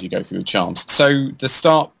expectation is you go through the charms. So the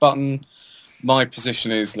start button, my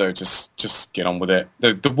position is, look, just get on with it.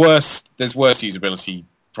 There's worse usability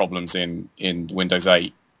problems in Windows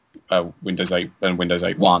 8, Windows 8 and Windows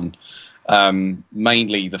 8.1.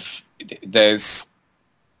 Mainly there's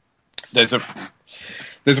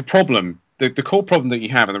a problem. The core problem that you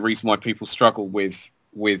have, and the reason why people struggle with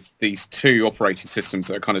these two operating systems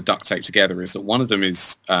that are kind of duct taped together, is that one of them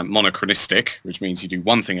is monochronistic, which means you do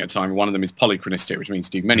one thing at a time, and one of them is polychronistic, which means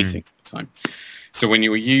you do many things at a time. So when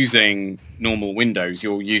you're using normal Windows,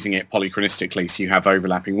 you're using it polychronistically, so you have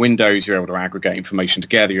overlapping windows, you're able to aggregate information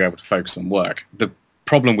together, you're able to focus on work. The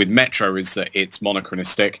problem with Metro is that it's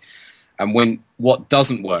monochronistic, and what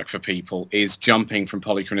doesn't work for people is jumping from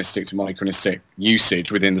polychronistic to monochronistic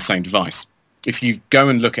usage within the same device. If you go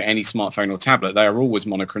and look at any smartphone or tablet, they are always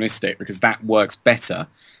monochronistic, because that works better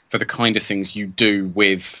for the kind of things you do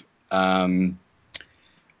with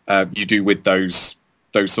those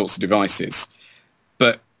sorts of devices.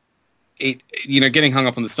 But getting hung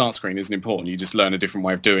up on the start screen isn't important. You just learn a different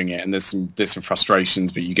way of doing it, and there's some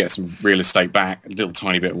frustrations, but you get some real estate back, a little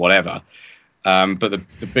tiny bit, whatever. But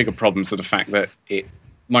the bigger problems are the fact that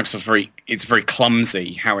Microsoft's it's very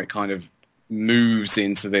clumsy how it kind of moves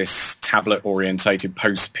into this tablet-orientated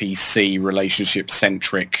post-PC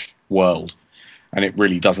relationship-centric world, and it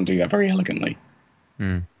really doesn't do that very elegantly.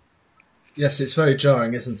 Yes, it's very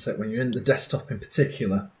jarring, isn't it, when you're in the desktop in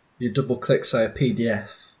particular, you double-click, say, a PDF,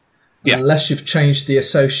 and unless you've changed the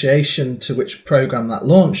association to which program that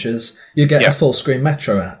launches, you get a full-screen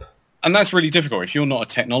Metro app. And that's really difficult. If you're not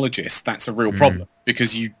a technologist, that's a real problem,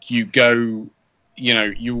 because you go...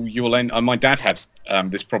 you'll end... my dad had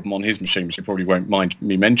this problem on his machine, which he probably won't mind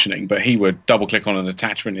me mentioning, but he would double-click on an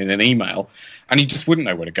attachment in an email, and he just wouldn't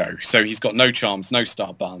know where to go. So he's got no charms, no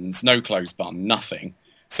start buttons, no close button, nothing.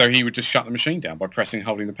 So he would just shut the machine down by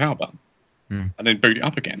holding the power button, and then boot it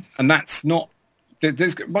up again. And that's not...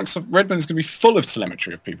 Microsoft Redmond is going to be full of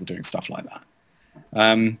telemetry of people doing stuff like that.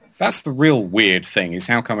 That's the real weird thing, is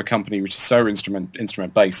how come a company which is so instrument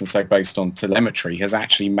based and so based on telemetry has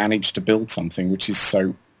actually managed to build something which is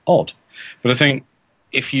so odd. But I think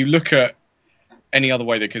if you look at any other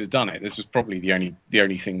way they could have done it, this was probably the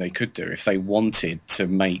only thing they could do if they wanted to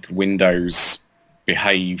make Windows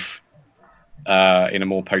behave in a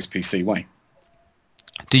more post-PC way.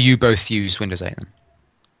 Do you both use Windows 8 then?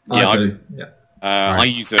 Yeah, I do. Yeah. Right.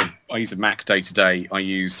 I use a Mac day to day. I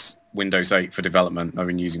use Windows 8 for development. I've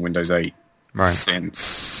been using Windows 8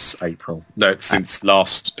 since April. No, since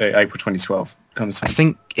last April 2012. Kind of thing. I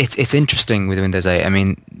think it's interesting with Windows 8. I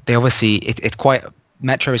mean, they obviously it's quite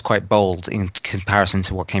Metro is quite bold in comparison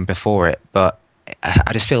to what came before it, but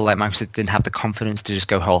I just feel like Microsoft didn't have the confidence to just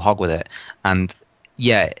go whole hog with it. And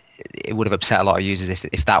yeah, it would have upset a lot of users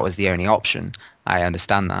if that was the only option. I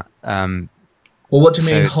understand that. Well, what do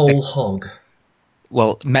you mean whole hog?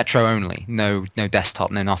 Well, Metro only, no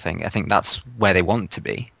desktop, no nothing. I think that's where they want to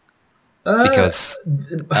be. Because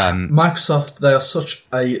Microsoft, they are such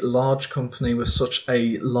a large company with such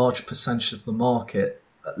a large percentage of the market.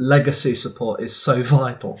 legacy support is so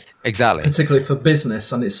vital. Exactly. Particularly for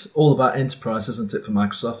business, and it's all about enterprise, isn't it, for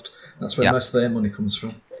Microsoft? That's where most of their money comes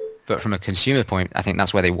from. But from a consumer point, I think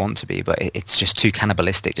that's where they want to be, but it's just too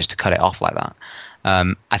cannibalistic just to cut it off like that.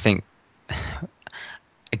 I think,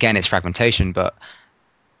 again, it's fragmentation, but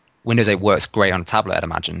Windows 8 works great on a tablet, I'd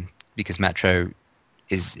imagine, because Metro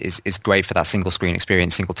is great for that single screen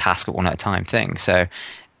experience, single task at one at a time thing. So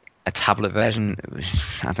a tablet version,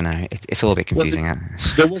 I don't know, it's all a bit confusing. Well,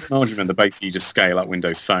 there was an argument that basically you just scale up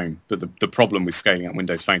Windows Phone, but the problem with scaling up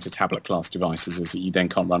Windows Phone to tablet class devices is that you then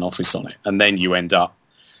can't run Office on it, and then you end up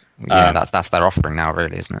that's their offering now,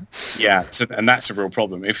 really, isn't it? Yeah, and that's a real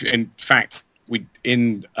problem. If in fact we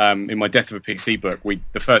in my Death of a PC book,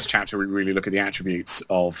 the first chapter we really look at the attributes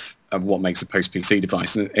of what makes a post PC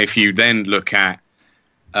device. And if you then look at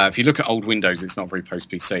old Windows, it's not very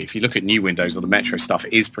post PC. If you look at new Windows or the Metro stuff,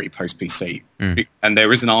 it is pretty post PC. And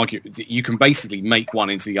there is an argument. You can basically make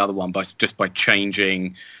one into the other one by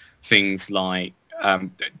changing things like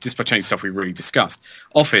just by changing stuff we really discussed.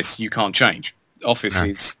 Office you can't change.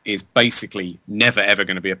 Office is basically never ever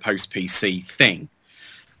going to be a post PC thing.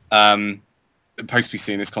 Post PC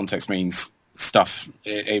in this context means stuff.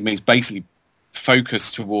 It means basically focus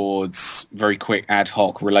towards very quick ad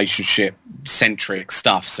hoc relationship centric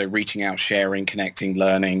stuff. So reaching out, sharing, connecting,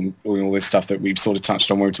 learning, all this stuff that we've sort of touched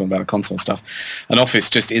on when we were talking about console stuff. And Office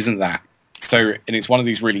just isn't that. So, and it's one of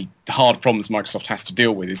these really hard problems Microsoft has to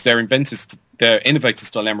deal with. Is their innovator's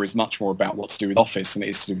dilemma is much more about what to do with Office than it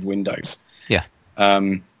is to do with Windows. Yeah.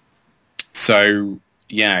 So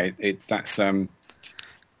yeah, that's a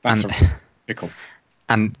pickle.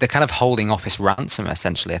 And they're kind of holding Office ransom,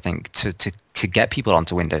 essentially, I think, to get people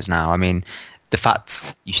onto Windows now. I mean, the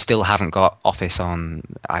fact you still haven't got Office on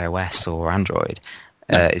iOS or Android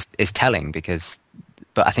is telling,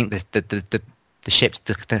 but I think the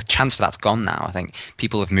chance for that's gone now. I think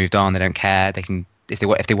people have moved on. They don't care. They can, if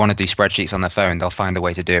they want to do spreadsheets on their phone, they'll find a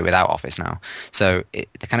way to do it without Office now. So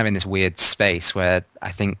they're kind of in this weird space where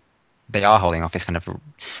I think they are holding Office kind of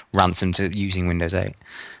ransom to using Windows 8.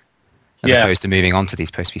 As opposed to moving on to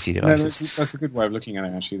these post-PC devices. No, that's a good way of looking at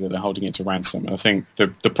it, actually, that they're holding it to ransom. And I think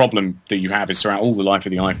the problem that you have is throughout all the life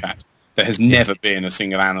of the iPad, there has never been a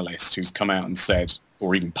single analyst who's come out and said,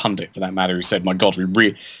 or even pundit for that matter, who said, my God,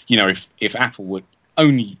 if Apple would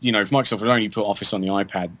only, if Microsoft would only put Office on the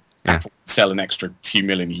iPad, Apple would sell an extra few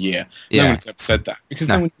million a year. No one's ever said that, because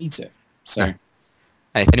no one needs it. So, and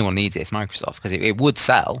if anyone needs it, it's Microsoft, because it would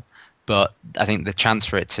sell, but I think the chance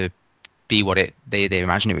for it to be what they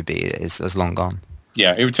imagine it would be is long gone.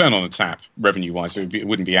 Yeah, it would turn on a tap revenue-wise, but it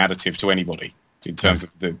wouldn't be additive to anybody in terms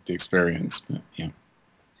of the experience. But, yeah.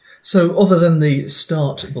 So other than the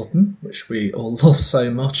Start button, which we all love so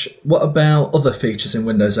much, what about other features in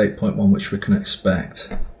Windows 8.1 which we can expect?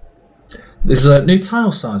 There's new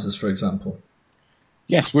tile sizes, for example.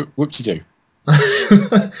 Yes, whoop-de-doo.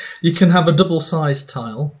 You can have a double-sized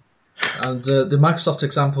tile. And the Microsoft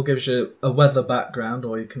example gives you a weather background,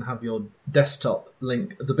 or you can have your desktop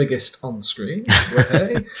link the biggest on screen.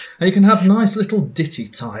 And you can have nice little ditty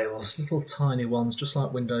tiles, little tiny ones, just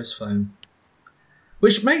like Windows Phone.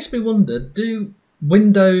 Which makes me wonder, do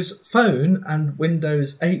Windows Phone and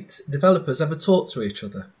Windows 8 developers ever talk to each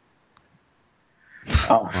other?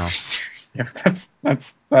 Oh, yeah,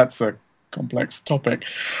 that's a complex topic.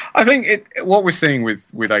 I think what we're seeing with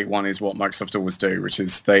 8.1 is what Microsoft always do, which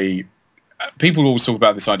is people always talk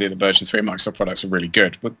about this idea that version 3 of Microsoft products are really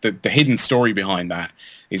good, but the hidden story behind that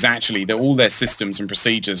is actually that all their systems and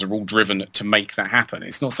procedures are all driven to make that happen.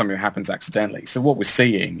 It's not something that happens accidentally. So what we're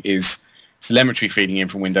seeing is telemetry feeding in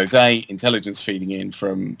from Windows 8, intelligence feeding in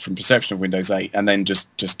from perception of Windows 8, and then just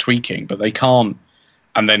tweaking. But they can't,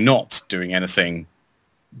 and they're not doing anything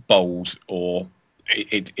bold, or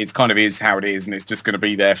it's kind of is how it is, and it's just going to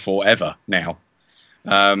be there forever now.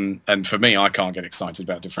 And for me, I can't get excited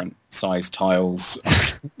about different size tiles.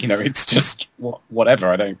 It's just whatever.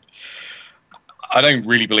 I don't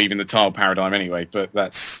really believe in the tile paradigm anyway, but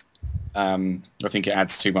that's I think it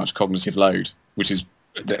adds too much cognitive load, which is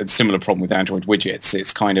a similar problem with Android widgets.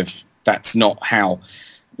 It's kind of, that's not how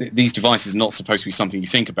these devices are not supposed to be something you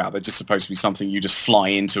think about. They're just supposed to be something you just fly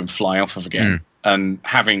into and fly off of again. And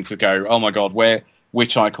having to go, oh my God,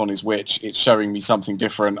 which icon is which? It's showing me something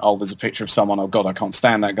different. Oh, there's a picture of someone. Oh God, I can't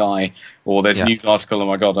stand that guy. Or there's a news article. Oh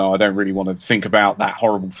my God, I don't really want to think about that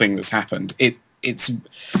horrible thing that's happened. It's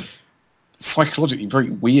psychologically very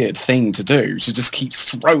weird thing to do, to just keep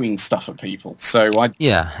throwing stuff at people. So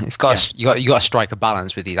you got to strike a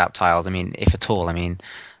balance with these app tiles. I mean, if at all,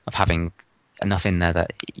 of having enough in there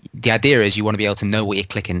that the idea is you want to be able to know what you're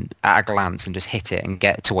clicking at a glance and just hit it and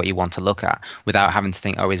get to what you want to look at without having to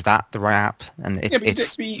think, oh, is that the right app? And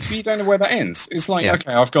but you don't know where that ends. It's like,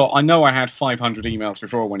 okay, I know I had 500 emails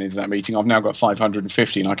before I went into that meeting. I've now got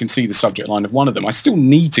 550 and I can see the subject line of one of them. I still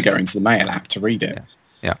need to go into the Mail app to read it.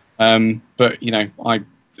 Yeah. But,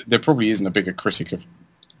 there probably isn't a bigger critic of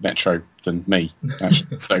Metro than me,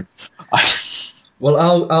 actually. So... Well,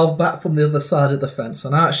 I'll back from the other side of the fence,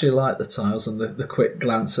 and I actually like the tiles and the quick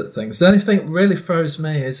glance at things. The only thing that really throws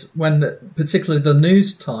me is when, particularly the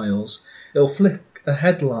news tiles, it'll flick a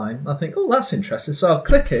headline. I think, oh, that's interesting. So I'll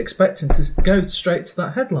click it, expecting to go straight to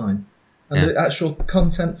that headline and the actual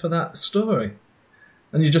content for that story.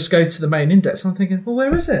 And you just go to the main index, and I'm thinking, well,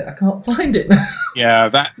 where is it? I can't find it now.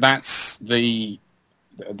 Yeah, that's the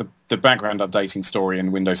background updating story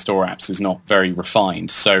in Windows Store apps is not very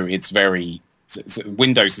refined, so it's very... So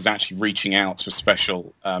Windows is actually reaching out to a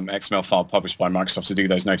special XML file published by Microsoft to do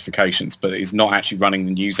those notifications, but it's not actually running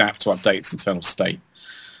the news app to update its internal state.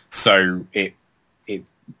 So it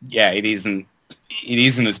isn't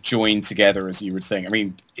as joined together as you would think. I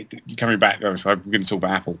mean, coming back, we're going to talk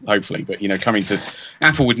about Apple, hopefully, but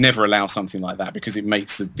Apple would never allow something like that because it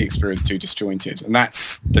makes the experience too disjointed, and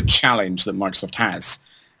that's the challenge that Microsoft has.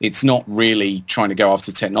 It's not really trying to go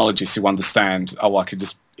after technologists who understand, I could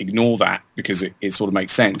just ignore that because it sort of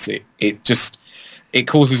makes sense. It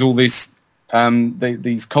causes all this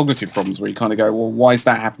these cognitive problems where you kind of go, well, why is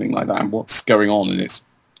that happening like that and what's going on? And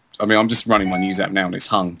I'm just running my news app now and it's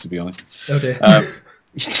hung, to be honest. Oh dear.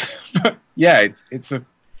 Yeah, it's a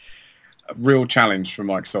real challenge for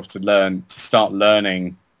Microsoft to start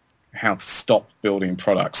learning how to stop building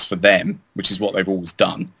products for them, which is what they've always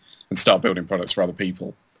done, and start building products for other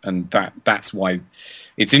people. And that's why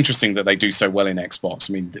it's interesting that they do so well in Xbox.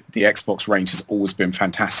 I mean, the Xbox range has always been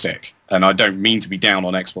fantastic. And I don't mean to be down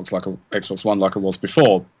on Xbox One like I was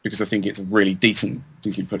before, because I think it's a really decently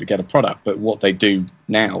put together product. But what they do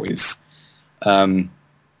now is a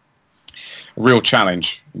real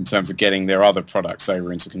challenge in terms of getting their other products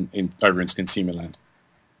over into consumer land.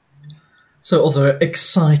 So other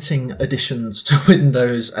exciting additions to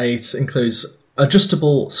Windows 8 includes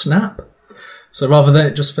adjustable snap. So rather than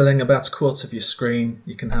it just filling about a quarter of your screen,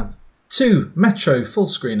 you can have 2 Metro full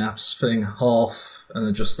screen apps filling half and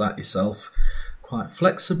adjust that yourself quite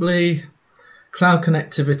flexibly. Cloud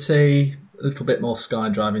connectivity, a little bit more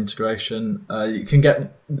SkyDrive integration. You can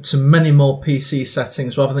get to many more PC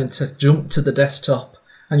settings rather than to jump to the desktop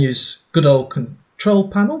and use good old control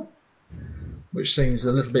panel, which seems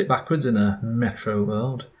a little bit backwards in a Metro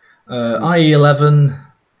world. IE11...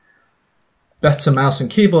 better mouse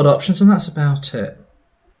and keyboard options, and that's about it.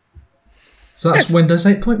 So that's Windows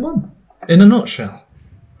 8.1 in a nutshell.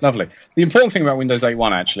 Lovely. The important thing about Windows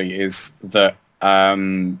 8.1 actually is that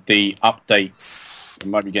the updates, I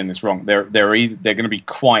might be getting this wrong, they're going to be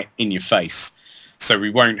quite in your face. So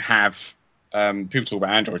we won't have, people talk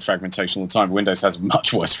about Android fragmentation all the time, but Windows has a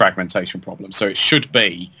much worse fragmentation problem. So it should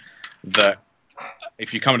be that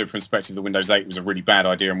if you come at it from the perspective that Windows 8 was a really bad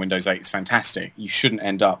idea and Windows 8 is fantastic, you shouldn't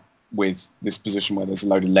end up with this position where there's a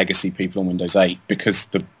load of legacy people on Windows 8 because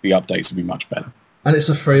the updates will be much better. And it's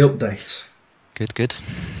a free update. Good.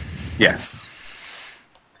 Yes.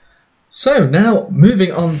 So now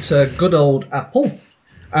moving on to good old Apple,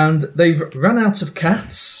 and they've run out of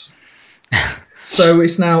cats. So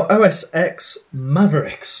it's now OS X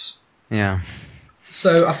Mavericks. Yeah.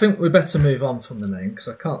 So I think we better move on from the name because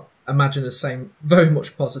I can't imagine us saying very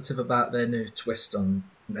much positive about their new twist on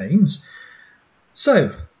names.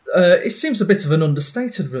 So... it seems a bit of an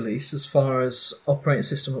understated release as far as operating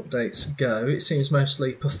system updates go. It seems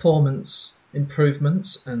mostly performance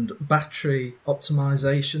improvements and battery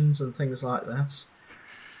optimizations and things like that.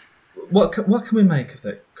 What can we make of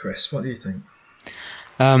it, Chris? What do you think?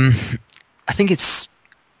 I think it's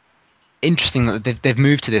interesting that they've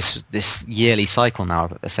moved to this yearly cycle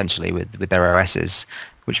now, essentially, with their OSs,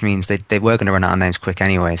 which means they were going to run out of names quick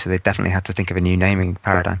anyway, so they definitely had to think of a new naming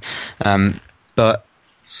paradigm. But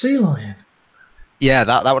Sea lion. Yeah,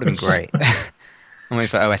 that would have been great. I'm waiting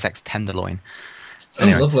for OS X Tenderloin.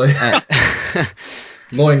 Anyway. Oh, lovely.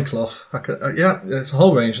 Loincloth. Yeah, there's a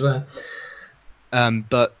whole range there.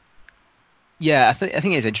 But yeah, I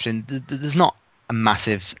think it's interesting. There's not a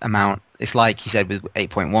massive amount. It's like you said with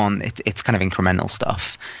 8.1. It's kind of incremental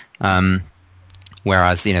stuff.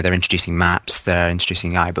 Whereas they're introducing maps, they're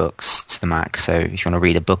introducing iBooks to the Mac. So if you want to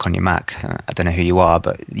read a book on your Mac, I don't know who you are,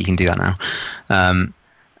 but you can do that now.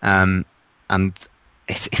 And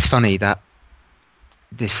it's funny that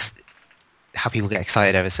how people get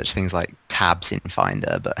excited over such things like tabs in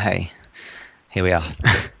Finder, but hey, here we are.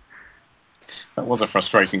 That was a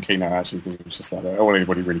frustrating keynote, actually, because it was just like, all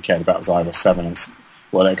anybody really cared about was iOS 7. And,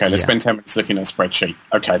 well, okay, let's spend 10 minutes looking at a spreadsheet.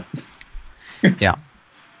 Okay. Yeah.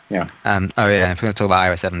 Yeah. If we're going to talk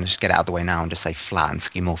about iOS 7, just get it out of the way now and just say flat and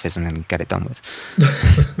skeuomorphism and get it done with.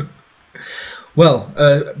 Well,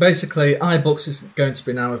 basically, iBooks is going to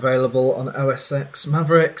be now available on OS X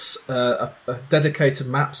Mavericks, a dedicated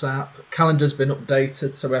Maps app. Calendar's been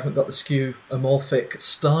updated, so we haven't got the skeuomorphic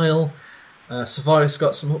style. Safari's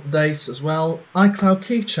got some updates as well. iCloud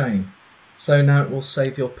Keychain. So now it will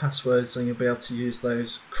save your passwords and you'll be able to use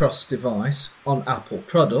those cross-device on Apple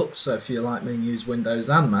products. So if you, like me, use Windows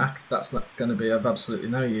and Mac, that's not going to be of absolutely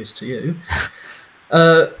no use to you.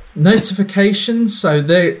 Notifications, so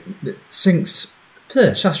they syncs.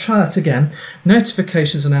 Let's try that again.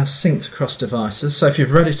 Notifications are now synced across devices. So if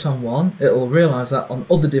you've read it on one, it'll realise that on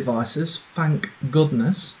other devices. Thank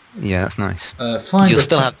goodness. Yeah, that's nice. You'll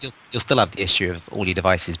still have the issue of all your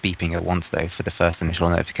devices beeping at once, though, for the first initial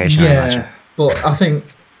notification. I imagine. But I think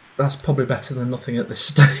that's probably better than nothing at this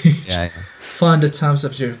stage. Yeah. Finder tabs,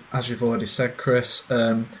 as you've already said, Chris.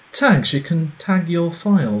 Tags, you can tag your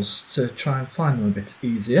files to try and find them a bit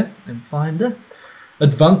easier in Finder.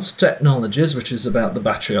 Advanced technologies, which is about the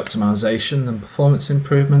battery optimization and performance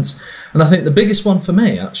improvements. And I think the biggest one for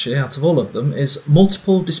me, actually, out of all of them, is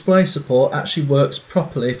multiple display support actually works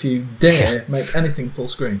properly if you dare make anything full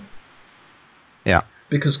screen. Yeah.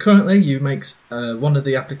 Because currently you make one of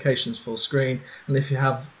the applications full screen, and if you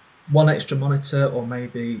have one extra monitor or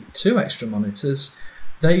maybe two extra monitors,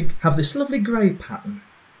 they have this lovely grey pattern,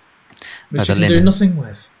 which you can do nothing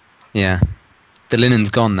with. Yeah. The linen's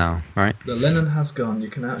gone now, right? The linen has gone. You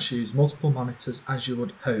can actually use multiple monitors as you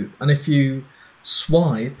would hope. And if you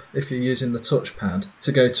swipe, if you're using the touchpad,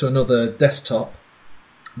 to go to another desktop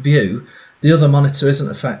view, the other monitor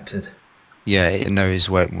isn't affected. Yeah, it knows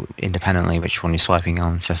independently which one you're swiping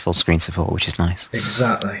on for full screen support, which is nice.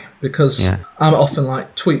 Exactly. Because I'm often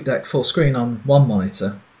like TweetDeck full screen on one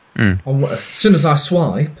monitor. As soon as I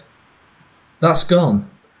swipe, that's gone.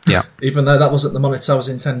 Yeah. Even though that wasn't the monitor I was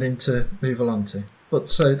intending to move along to. But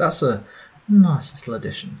so that's a nice little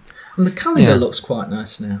addition. And the calendar looks quite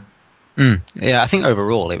nice now. Yeah, I think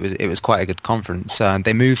overall it was quite a good conference.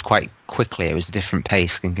 They moved quite quickly. It was a different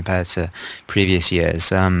pace compared to previous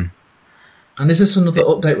years. And is this another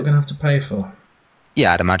update we're going to have to pay for?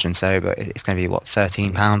 Yeah, I'd imagine so, but it's going to be,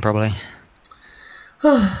 £13 probably?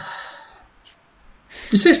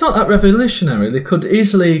 You see, it's not that revolutionary. They could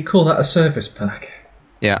easily call that a service pack.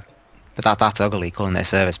 Yeah, but that's ugly, calling it a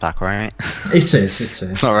service pack, right? It is.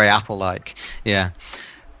 It's not very Apple-like, yeah.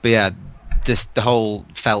 But yeah, the whole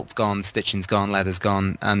felt's gone, stitching's gone, leather's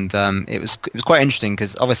gone, and it was quite interesting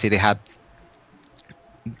because obviously they had,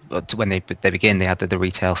 when they begin, they had the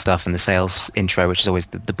retail stuff and the sales intro, which is always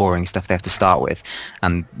the boring stuff they have to start with,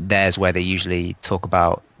 and there's where they usually talk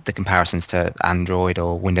about the comparisons to Android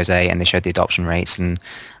or Windows 8, and they showed the adoption rates and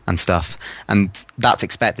stuff, and that's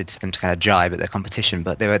expected for them to kind of jibe at their competition.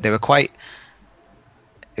 But they were quite.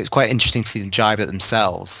 It was quite interesting to see them jibe at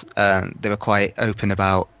themselves. They were quite open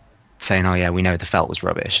about saying, "Oh yeah, we know the felt was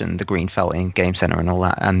rubbish and the green felt in Game Center and all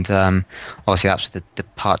that." And obviously that's the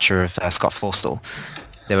departure of Scott Forstall.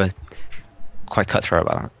 They were quite cutthroat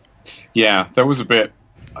about that. Yeah, there was a bit.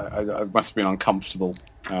 I must have been uncomfortable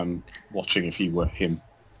watching if you were him.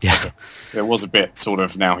 Yeah, there was a bit sort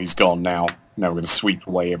of, now he's gone. Now we're going to sweep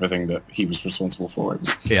away everything that he was responsible for. It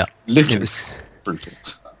was literally brutal.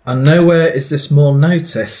 And nowhere is this more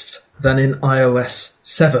noticed than in iOS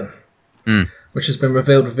 7, which has been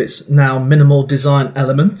revealed with its now minimal design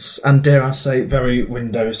elements and, dare I say, very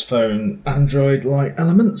Windows Phone Android-like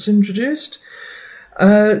elements introduced.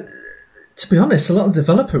 To be honest, a lot of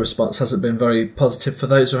developer response hasn't been very positive for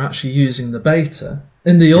those who are actually using the beta.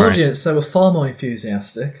 In the audience, they were far more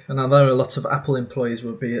enthusiastic, and although a lot of Apple employees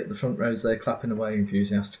would be at the front rows, they're clapping away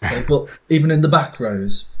enthusiastically. But even in the back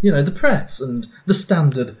rows, the press and the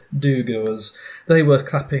standard do-goers, they were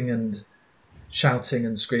clapping and shouting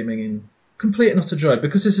and screaming in complete and utter joy,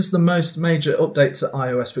 because this is the most major update to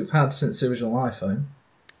iOS we've had since the original iPhone.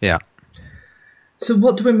 Yeah. So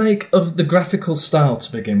what do we make of the graphical style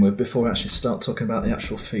to begin with before we actually start talking about the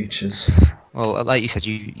actual features? Well, like you said,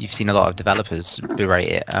 you've seen a lot of developers berate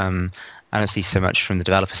it. I don't see so much from the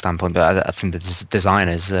developer standpoint, but from the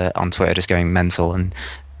designers on Twitter just going mental and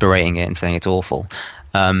berating it and saying it's awful.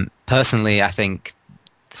 Personally, I think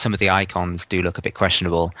some of the icons do look a bit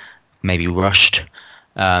questionable, maybe rushed,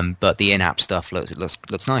 but the in-app stuff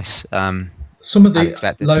looks nice. Some of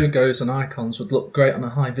the logos and icons would look great on a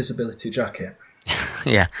high visibility jacket.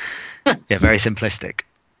 Yeah, very simplistic.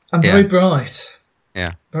 And very bright.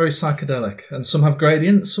 Yeah. Very psychedelic. And some have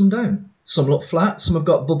gradients, some don't. Some look flat, some have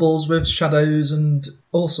got bubbles with shadows and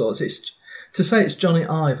all sorts. To say it's Johnny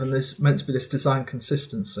Ive and there's meant to be this design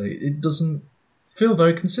consistency, it doesn't feel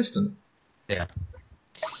very consistent. Yeah.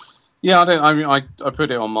 Yeah, I put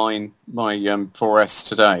it on my 4S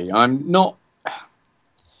today. I'm not.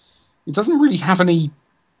 It doesn't really have any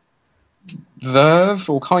verve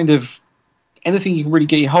or kind of anything you can really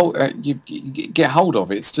get hold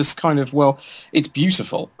of. It's just kind of, well, it's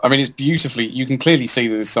beautiful. I mean, it's beautifully. You can clearly see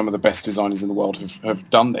that some of the best designers in the world have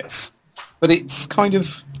done this, but it's kind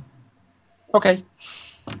of okay.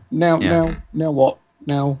 Now what?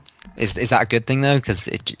 Now is that a good thing though? Because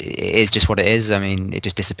it is just what it is. I mean, it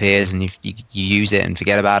just disappears, and you use it and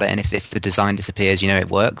forget about it. And if the design disappears, it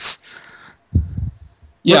works.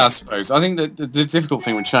 Yeah, I suppose. I think that the difficult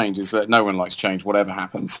thing with change is that no one likes change, whatever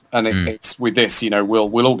happens. And it's with this,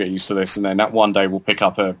 we'll all get used to this, and then that one day we'll pick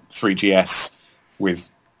up a 3GS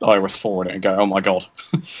with iOS 4 in it and go, oh my god,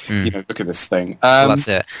 look at this thing. Well, that's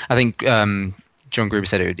it. I think John Gruber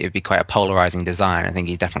said it would be quite a polarizing design. I think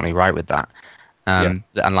he's definitely right with that. And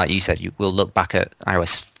like you said, we'll look back at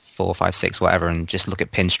iOS 4, 5, 6, whatever, and just look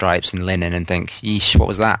at pinstripes and linen and think, yeesh, what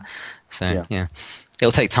was that? So, yeah.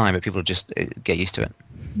 It'll take time, but people will just get used to it.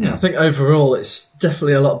 Yeah, I think overall it's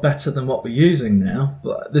definitely a lot better than what we're using now,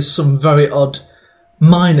 but there's some very odd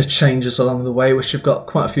minor changes along the way which have got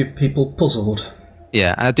quite a few people puzzled.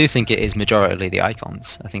 Yeah, I do think it is majority the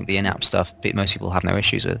icons. I think the in-app stuff, most people have no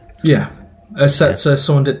issues with. Yeah, except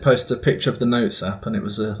someone did post a picture of the Notes app and it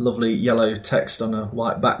was a lovely yellow text on a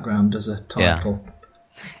white background as a title.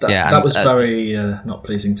 That was very not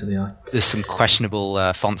pleasing to the eye. There's some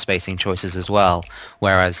questionable font spacing choices as well,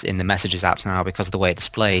 whereas in the Messages app now, because of the way it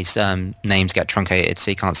displays, names get truncated,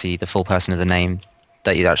 so you can't see the full person of the name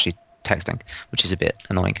that you're actually texting, which is a bit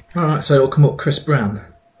annoying. All right, so it'll come up Chris Brown.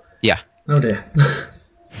 Yeah. Oh dear.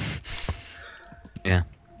 Yeah.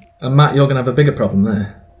 And Matt, you're going to have a bigger problem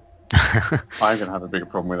there. I'm going to have a bigger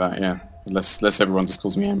problem with that, yeah. Unless everyone just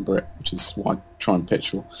calls me Embrit, which is what I try and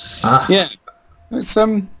pitch for. Yeah. It's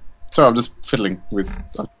sorry, I'm just fiddling with.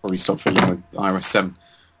 I'll probably stop fiddling with iOS 7.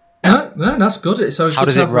 No, that's good. It's always How good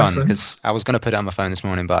does to it have run? reference. Because I was going to put it on my phone this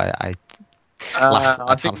morning, but I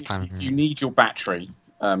think if you need your battery,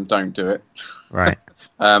 don't do it. Right.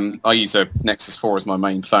 I use a Nexus 4 as my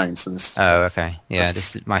main phone, so this. Oh, okay. Yeah,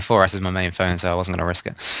 my 4S is my main phone, so I wasn't going to risk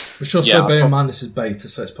it. Which also bear in mind this is beta,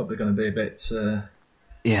 so it's probably going to be a bit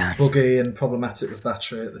buggy and problematic with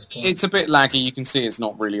battery at this point. It's a bit laggy. You can see it's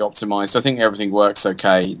not really optimized. I think everything works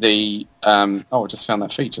okay. I just found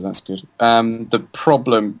that feature. That's good. The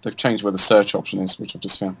problem, they've changed where the search option is, which I've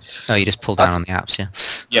just found. Oh, you just pull down on the apps, yeah?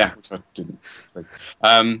 Yeah, which I didn't.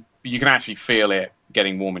 You can actually feel it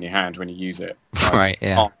getting warm in your hand when you use it. Right,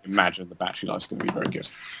 yeah. I can't imagine the battery life's going to be very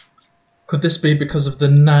good. Could this be because of the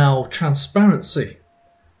now transparency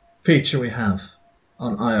feature we have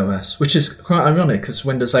on iOS, which is quite ironic because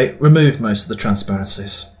Windows 8 removed most of the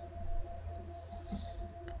transparencies?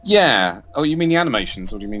 Yeah. Oh, you mean the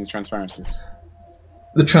animations, or do you mean the transparencies?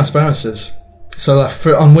 The transparencies. So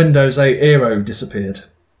on Windows 8, Aero disappeared.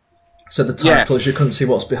 So the titles, you couldn't see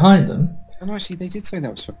what's behind them. And actually, they did say that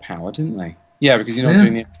was for power, didn't they? Yeah, because you're not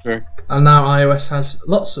doing the extra. And now iOS has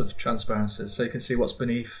lots of transparencies, so you can see what's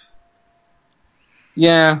beneath.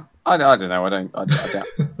 Yeah, I don't know. I doubt.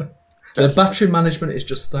 The battery management is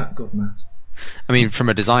just that good, Matt. I mean, from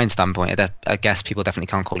a design standpoint, I guess people definitely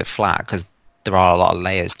can't call it flat because there are a lot of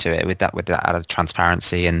layers to it with that added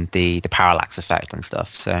transparency and the parallax effect and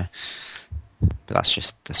stuff. So, but that's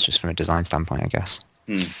just from a design standpoint, I guess.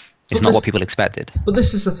 It's not what people expected. But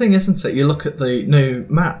this is the thing, isn't it? You look at the new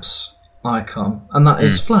Maps icon, and that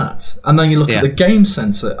is flat. And then you look at the Game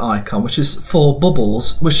Center icon, which is 4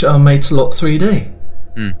 bubbles, which are made to look 3D.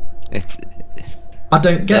 I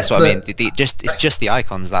don't get. That's what I mean. It's just the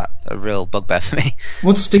icons that are a real bugbear for me.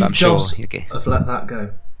 Would Steve Jobs have let that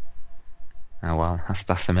go? Oh well, that's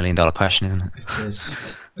the $1 million question, isn't it? It is.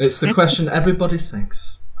 It's the question everybody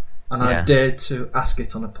thinks, and I dared to ask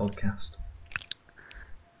it on a podcast.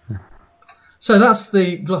 So that's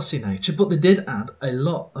the glossy nature, but they did add a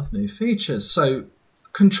lot of new features. So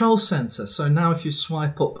Control Center. So now if you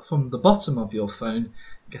swipe up from the bottom of your phone,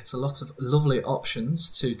 you get a lot of lovely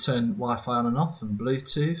options to turn Wi-Fi on and off and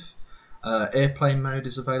Bluetooth. Airplane mode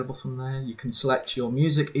is available from there. You can select your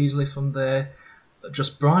music easily from there.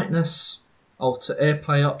 Just brightness, alter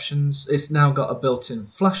AirPlay options. It's now got a built-in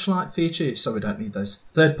flashlight feature, so we don't need those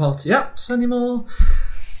third-party apps anymore.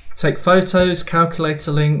 Take photos,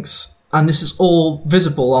 calculator links. And this is all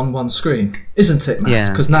visible on one screen, isn't it, Matt?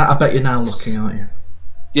 Because now I bet you're now looking, aren't you?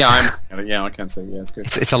 Yeah, I can see. Yeah, it's good.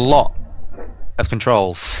 It's a lot of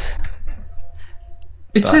controls.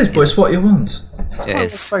 It is, but it's what you want. It's quite well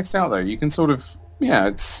spaced out though. You can sort of,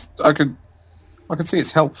 I could see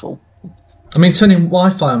it's helpful. I mean, turning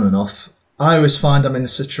Wi-Fi on and off, I always find I'm in a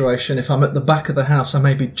situation, if I'm at the back of the house, I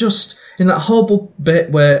may be just in that horrible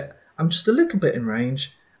bit where I'm just a little bit in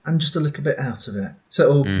range and just a little bit out of it. So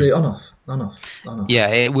it will be on off. Yeah,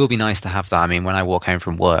 it will be nice to have that. I mean, when I walk home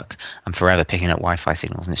from work, I'm forever picking up Wi-Fi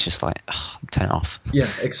signals, and it's just like, turn it off. Yeah,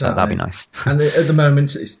 exactly. So that'd be nice. And at the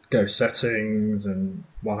moment, it's go settings and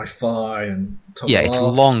Wi-Fi and toggle it's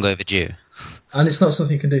off. long overdue. And it's not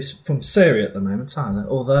something you can do from Siri at the moment either,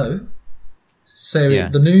 although Siri,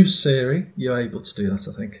 the new Siri, you're able to do that,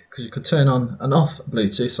 I think, because you could turn on and off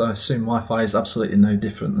Bluetooth, so I assume Wi-Fi is absolutely no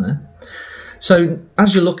different there. So,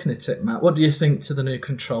 as you're looking at it, Matt, what do you think to the new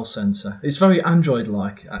control centre? It's very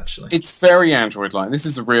Android-like, actually. It's very Android-like. This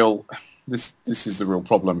is a real, this is the real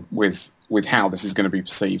problem with how this is going to be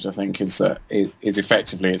perceived. I think is that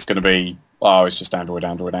it's going to be it's just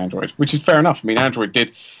Android, which is fair enough. I mean, Android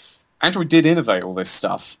did innovate all this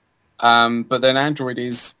stuff, but then Android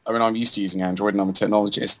is. I mean, I'm used to using Android, and I'm a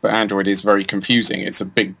technologist, but Android is very confusing. It's a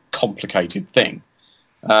big, complicated thing.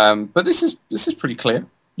 But this is pretty clear.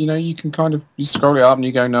 You know, you can kind of you scroll it up and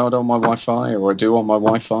you go, no, I don't want my Wi-Fi, or I do want my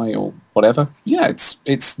Wi-Fi, or whatever. Yeah,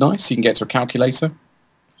 it's nice. You can get to a calculator,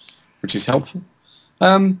 which is helpful.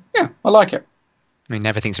 I like it. I mean,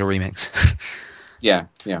 everything's a remix. Yeah.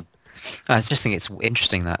 I just think it's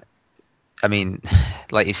interesting that, I mean,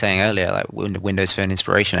 like you were saying earlier, like Windows Phone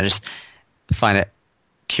inspiration, I just find it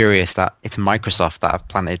curious that it's Microsoft that have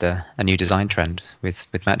planted a new design trend with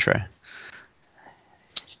Metro.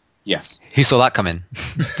 Yes. Who saw that coming?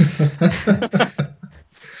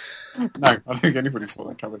 No, I don't think anybody saw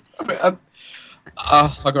that coming.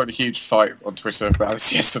 I got in a huge fight on Twitter about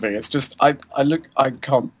this yesterday. It's just I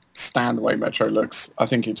can't stand the way Metro looks. I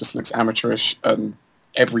think it just looks amateurish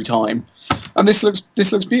every time. And this looks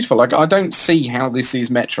beautiful. Like, I don't see how this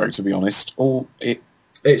is Metro, to be honest.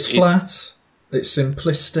 It's flat. It's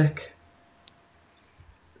simplistic.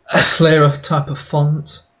 A clearer type of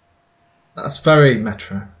font. That's very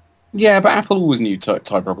Metro. Yeah, but Apple always knew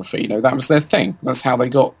typography. You know, that was their thing. That's how they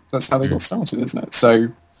got started, isn't it? So,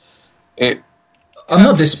 I'm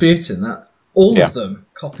not disputing that. All of them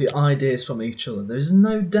copy ideas from each other. There's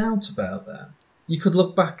no doubt about that. You could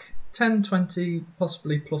look back 10, 20,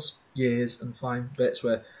 possibly plus years and find bits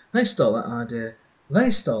where they stole that idea,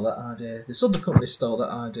 this other company stole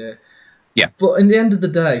that idea. Yeah. But in the end of the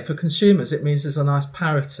day, for consumers, it means there's a nice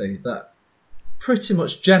parity that pretty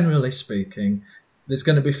much generally speaking, there's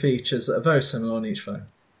going to be features that are very similar on each phone.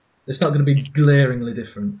 It's not going to be glaringly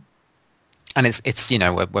different. And it's we're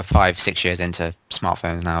 5-6 years into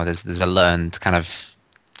smartphones now. There's a learned kind of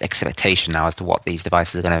expectation now as to what these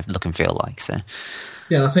devices are going to look and feel like. So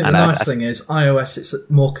yeah, and I think the nice thing is iOS, it's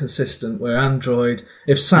more consistent, where Android,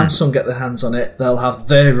 if Samsung get their hands on it, they'll have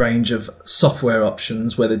their range of software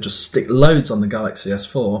options where they just stick loads on the Galaxy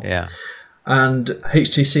S4. Yeah. And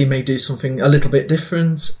HTC may do something a little bit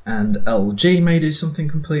different, and LG may do something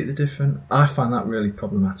completely different. I find that really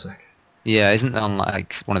problematic. Yeah, isn't on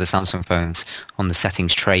like one of the Samsung phones, on the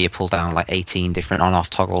settings tray, you pull down like 18 different on-off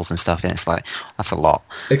toggles and stuff, and it's like, that's a lot.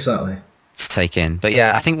 Exactly. To take in. But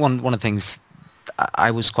yeah, I think one of the things I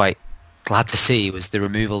was quite glad to see was the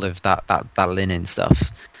removal of that linen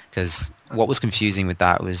stuff, because what was confusing with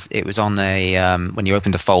that was it was on a when you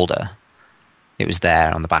opened a folder, it was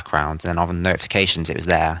there on the background, and then on notifications it was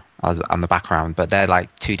there on the background, but they're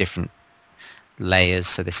like two different layers,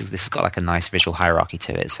 so this has got like a nice visual hierarchy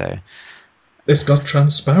to it. So it's got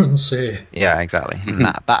transparency. Yeah, exactly. And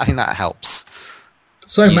that I think that helps.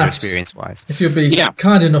 So user Matt, experience wise, if you'd be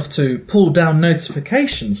kind enough to pull down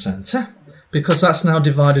Notification Center, because that's now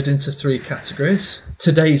divided into 3 categories: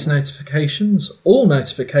 today's notifications, all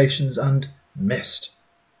notifications, and missed.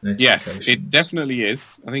 Yes, it definitely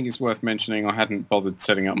is. I think it's worth mentioning I hadn't bothered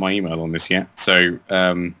setting up my email on this yet, so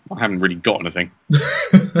I haven't really got anything.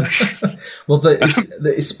 Well,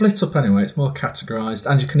 it's split up anyway. It's more categorised,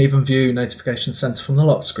 and you can even view Notification Center from the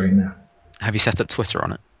lock screen now. Have you set up Twitter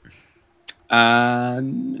on it?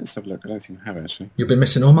 Let's have a look. I don't think I have, actually. You'll be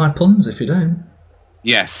missing all my puns if you don't.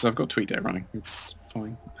 Yes, I've got TweetDeck running. It's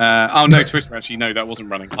fine. No, Twitter, actually, no, that wasn't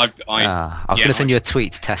running. I was going to send you a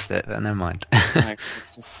tweet to test it, but never mind. No,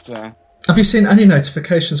 it's just... Have you seen any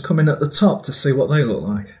notifications coming at the top to see what they look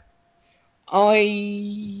like?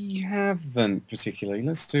 I haven't particularly.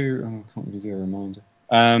 Let's do... Oh, I can't really do a reminder.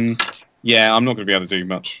 Yeah, I'm not going to be able to do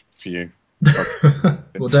much for you.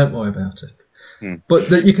 Well, don't worry about it.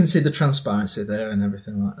 But you can see the transparency there and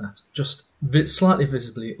everything like that. Just slightly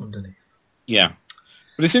visibly underneath. Yeah.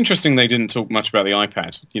 But it's interesting they didn't talk much about the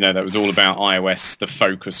iPad. That was all about iOS. The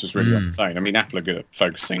focus was really on the phone. I mean, Apple are good at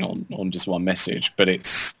focusing on just one message, but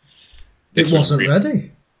it wasn't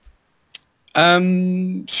ready.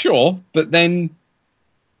 Sure, but then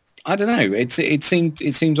I don't know. It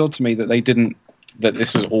seemed odd to me that they didn't. That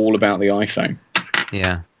this was all about the iPhone.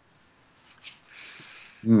 Yeah.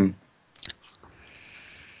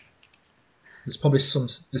 There's probably some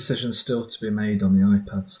decisions still to be made on the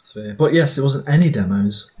iPad sphere. But yes, there wasn't any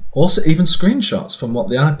demos. Also, even screenshots from what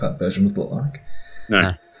the iPad version would look like.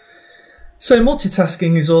 No. So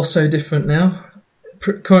multitasking is also different now.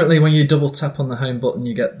 Currently, when you double tap on the home button,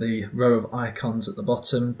 you get the row of icons at the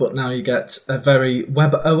bottom. But now you get a very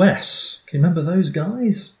WebOS. Can you remember those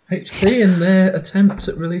guys? HP in their attempt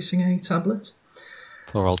at releasing a tablet.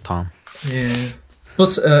 Poor old Palm. Yeah.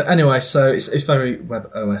 But anyway, so it's very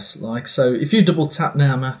WebOS-like. So if you double tap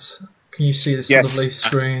now, Matt, can you see this lovely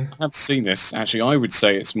screen? I have seen this. Actually, I would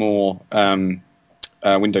say it's more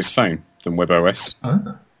Windows Phone than WebOS.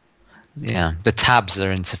 Oh. Yeah, the tabs are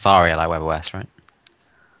in Safari like WebOS, right?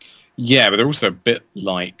 Yeah, but they're also a bit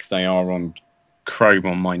like they are on Chrome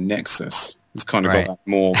on my Nexus. It's kind of got that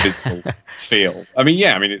more visible feel. I mean,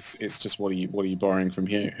 it's just what are you borrowing from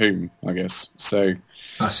here? Whom, I guess. So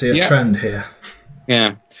I see a trend here.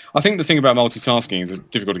 Yeah, I think the thing about multitasking is it's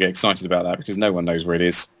difficult to get excited about that because no one knows where it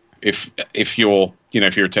is. If you're a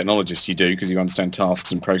technologist, you do because you understand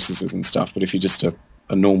tasks and processes and stuff. But if you're just a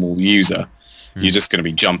normal user, you're just going to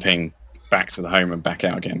be jumping back to the home and back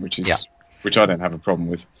out again, which I don't have a problem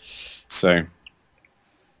with. So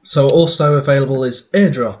also available is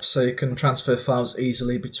AirDrop, so you can transfer files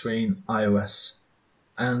easily between iOS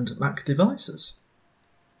and Mac devices.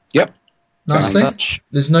 Yep. Nice thing.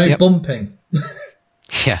 There's no bumping.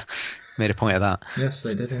 Yeah, made a point of that. Yes,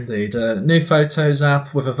 they did indeed. New Photos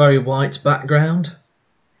app with a very white background.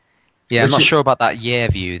 Yeah, I'm not sure about that year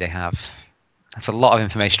view they have. That's a lot of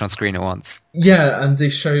information on screen at once. Yeah, and he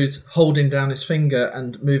showed holding down his finger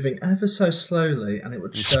and moving ever so slowly, and it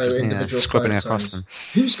would show individual scribbling photos. Across them.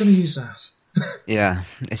 Who's going to use that? Yeah,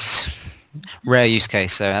 it's rare use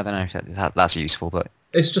case, so I don't know if that's useful, but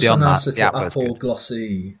it's just a nice little Apple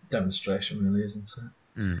glossy demonstration, really, isn't it?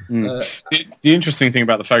 The interesting thing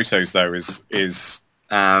about the photos, though, is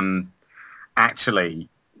actually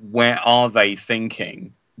where are they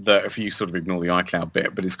thinking that if you sort of ignore the iCloud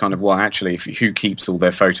bit, but it's kind of, who keeps all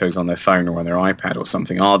their photos on their phone or on their iPad or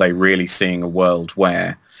something? Are they really seeing a world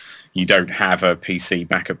where you don't have a PC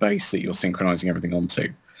backup base that you're synchronizing everything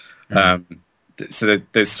onto? So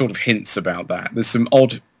there's sort of hints about that. There's some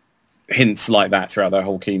odd hints like that throughout their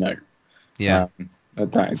whole keynote. Yeah.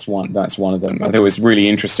 That's one of them. I thought it was really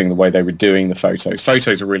interesting the way they were doing the photos.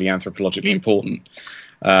 Photos are really anthropologically important.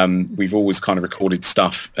 We've always kind of recorded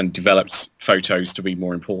stuff and developed photos to be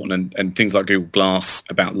more important, and things like Google Glass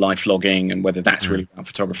about life logging and whether that's really about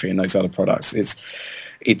photography and those other products.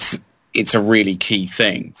 It's a really key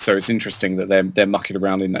thing. So it's interesting that they're mucking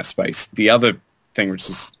around in that space. The other thing, which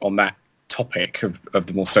is on that topic of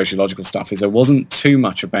the more sociological stuff, is there wasn't too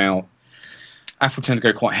much about. Apple tend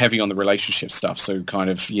to go quite heavy on the relationship stuff. So kind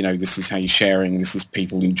of, this is how you're sharing, this is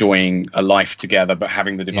people enjoying a life together, but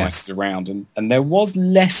having the devices around. And there was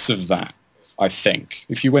less of that, I think.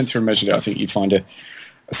 If you went through and measured it, I think you'd find a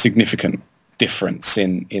significant difference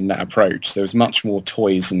in that approach. There was much more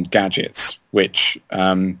toys and gadgets, which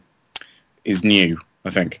is new, I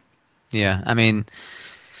think. Yeah, I mean,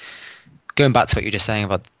 going back to what you were just saying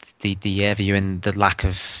about the AirView and the lack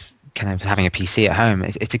of kind of having a PC at home,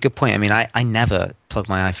 it's a good point. I mean, I never plug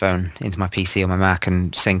my iPhone into my PC or my Mac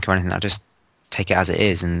and sync or anything. I just take it as it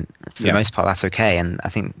is, and for the most part, that's okay. And I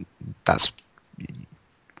think that's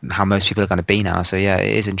how most people are going to be now. So yeah,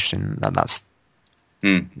 it is interesting that that's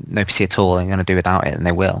no PC at all. They're going to do without it, and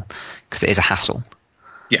they will, because it is a hassle.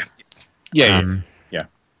 Yeah. I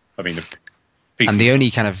mean, and the only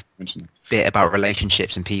kind of bit about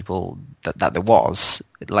relationships and people that there was,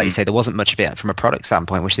 like you say, there wasn't much of it from a product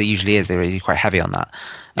standpoint, which there usually is. They're usually quite heavy on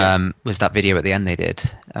that. Was that video at the end they did?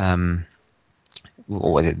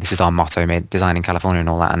 What was it? This is our motto, made design in California and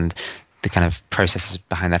all that, and the kind of processes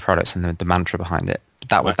behind their products and the mantra behind it.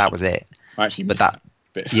 That was it. I actually missed that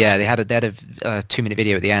bit. Yeah, they had a 2-minute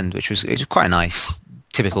video at the end, which was quite a nice,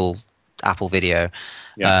 typical Apple video.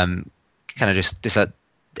 Yeah. Kind of just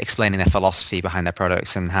explaining their philosophy behind their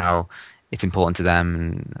products and how it's important to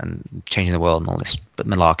them and changing the world and all this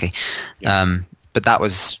malarkey. Yeah. But that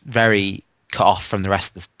was very cut off from the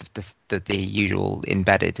rest of the usual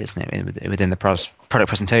embedded, isn't it, within the product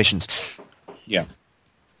presentations? Yeah.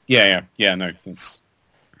 No, that's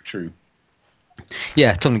true.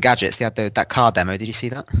 Yeah, talking gadgets, they had that car demo. Did you see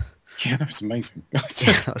that? Yeah, that was amazing.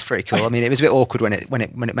 That was pretty cool. I mean, it was a bit awkward when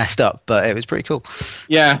it messed up, but it was pretty cool.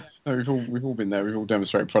 Yeah, no, we've all been there. We've all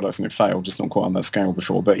demonstrated products and it failed, just not quite on that scale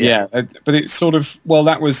before. But yeah, but it's sort of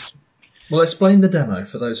that was. Well, explain the demo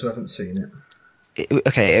for those who haven't seen it.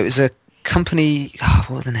 It was a company. Oh,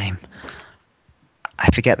 what was the name? I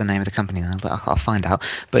forget the name of the company now, but I'll find out.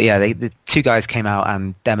 But yeah, the two guys came out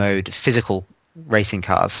and demoed physical racing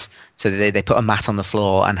cars. So they put a mat on the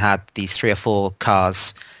floor and had these 3 or 4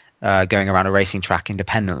 cars going around a racing track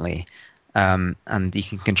independently, and you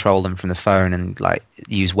can control them from the phone and like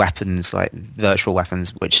use weapons, like virtual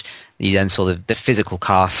weapons, which you then saw the physical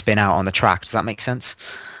car spin out on the track. Does that make sense?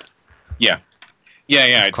 Yeah.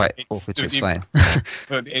 It's quite awkward to explain.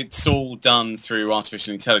 But it's all done through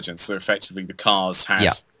artificial intelligence, so effectively the cars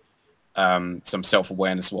had some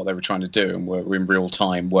self-awareness of what they were trying to do and were in real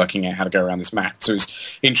time working out how to go around this map. So it's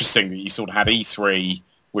interesting that you sort of had E3,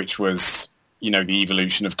 which was, the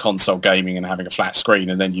evolution of console gaming and having a flat screen,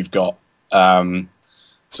 and then you've got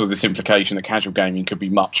sort of this implication that casual gaming could be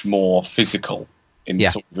much more physical in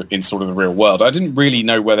sort of the real world. I didn't really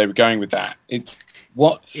know where they were going with that. It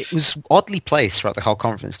was oddly placed throughout the whole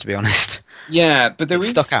conference, to be honest. Yeah, but there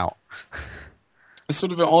stuck out. A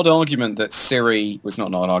sort of an odd argument that Siri was not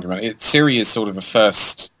an odd argument. Siri is sort of a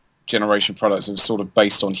first generation product that was sort of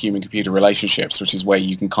based on human-computer relationships, which is where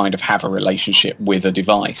you can kind of have a relationship with a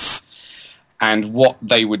device. And what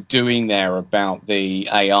they were doing there about the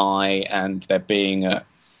AI and there being a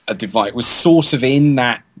device was sort of in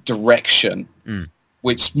that direction,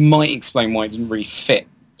 which might explain why it didn't really fit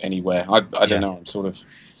anywhere. I don't know. I'm sort of...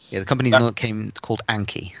 Yeah, the company's called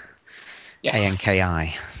Anki. Yes.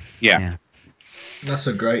 ANKI. Yeah. That's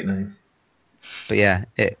a great name. But yeah,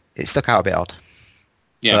 it stuck out a bit odd.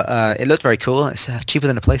 Yeah. But it looked very cool. It's cheaper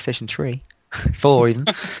than a PlayStation 3. 4 even.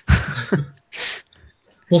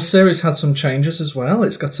 Well, Siri's had some changes as well.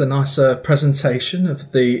 It's got a nicer presentation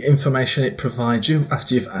of the information it provides you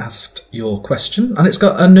after you've asked your question. And it's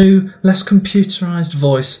got a new, less computerised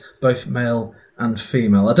voice, both male and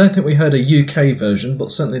female. I don't think we heard a UK version, but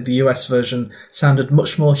certainly the US version sounded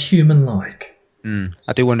much more human-like.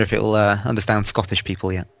 I do wonder if it'll understand Scottish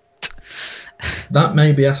people yet. That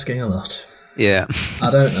may be asking a lot. Yeah. I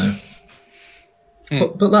don't know.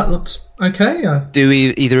 But that looks okay. Do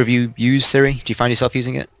either of you use Siri? Do you find yourself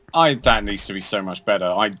using it? That needs to be so much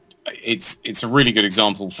better. It's a really good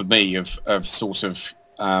example for me of sort of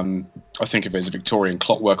I think of it as a Victorian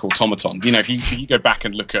clockwork automaton. If you go back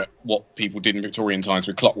and look at what people did in Victorian times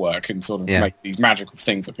with clockwork and sort of make these magical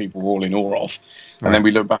things that people were all in awe of, and then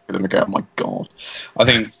we look back at them and go, oh my God. I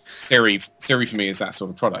think Siri for me is that sort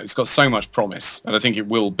of product. It's got so much promise, and I think it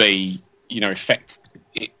will be,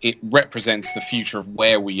 it represents the future of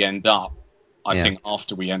where we end up, I think,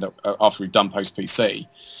 after we've done post-PC.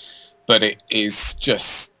 But it is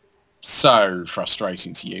just so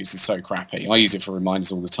frustrating to use. It's so crappy. I use it for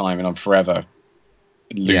reminders all the time, and I'm forever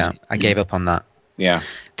losing. Yeah, I gave up on that. Yeah.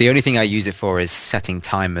 The only thing I use it for is setting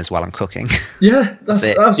timers while I'm cooking. Yeah, that's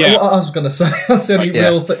what I was going to say. That's the only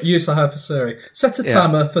real use I have for Siri. Set a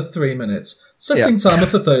timer for 3 minutes. Setting timer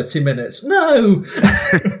for 30 minutes. No!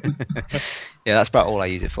 Yeah, that's about all I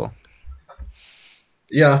use it for.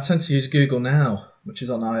 Yeah, I tend to use Google Now, which is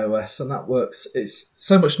on iOS, and that works. It's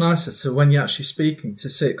so much nicer to when you're actually speaking to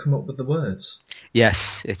see it come up with the words.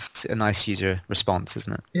 Yes, it's a nice user response,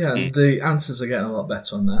 isn't it? Yeah, and the answers are getting a lot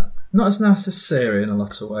better on that. Not as nice as Siri in a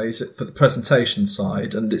lot of ways for the presentation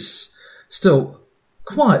side, and it's still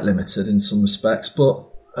quite limited in some respects, but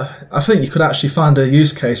I think you could actually find a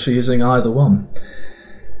use case for using either one.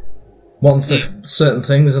 One for certain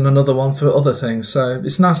things and another one for other things. So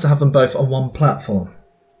it's nice to have them both on one platform.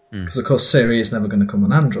 Because, of course, Siri is never going to come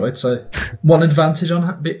on Android. So one advantage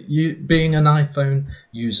on being an iPhone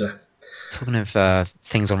user. Talking of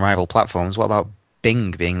things on rival platforms, what about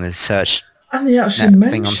Bing being the search and they actually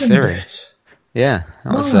thing on Siri? It. Yeah,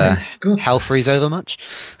 that was hell freeze over much?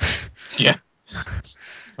 Yeah.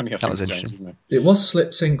 It's funny how that was things interesting. change, isn't it? It was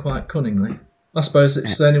slipped in quite cunningly. I suppose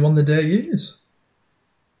it's the only one they dare use.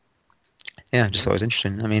 Yeah, just thought it was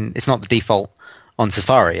interesting. I mean, it's not the default on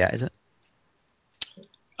Safari yet, is it?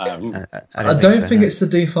 I don't think it's the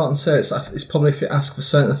default on Siri. It's probably if you ask for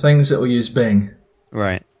certain things, it will use Bing.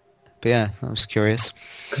 Right. But yeah, I was curious.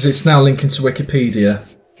 Because it's now linking to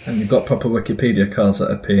Wikipedia, and you've got proper Wikipedia cards that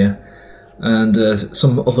appear, and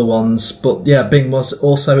some other ones. But yeah, Bing was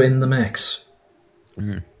also in the mix.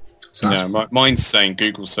 Mm. So no, mine's saying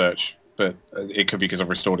Google search, but it could be because I've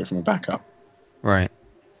restored it from a backup. Right.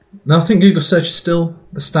 No, I think Google search is still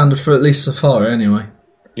the standard for at least Safari anyway.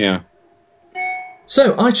 Yeah.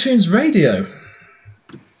 So, iTunes Radio.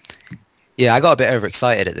 Yeah, I got a bit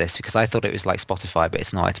overexcited at this because I thought it was like Spotify, but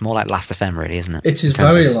it's not. It's more like Last.fm, really, isn't it? It is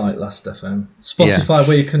very like Last.fm. Spotify,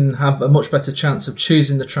 where you can have a much better chance of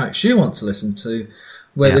choosing the tracks you want to listen to,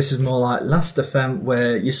 where this is more like Last.fm,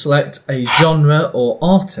 where you select a genre or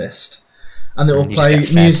artist, and it will play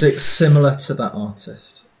music similar to that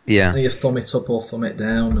artist. Yeah. And you thumb it up or thumb it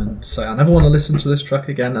down and say, I never want to listen to this track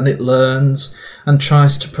again, and it learns and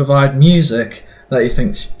tries to provide music that he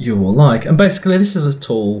thinks you will like. And basically this is a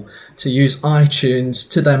tool to use iTunes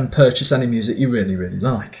to then purchase any music you really, really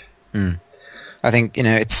like. I think,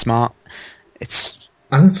 it's smart.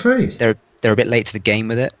 And free. They're a bit late to the game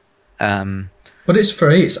with it. But it's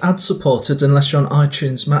free. It's ad supported unless you're on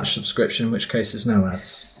iTunes Match subscription, in which case there's no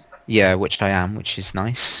ads. Yeah, which I am, which is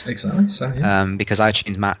nice. Exactly. So, yeah. Because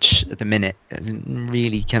iTunes Match at the minute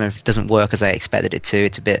doesn't work as I expected it to.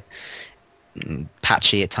 It's a bit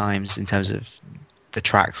patchy at times in terms of the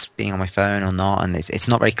tracks being on my phone or not, and it's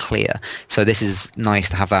not very clear. So this is nice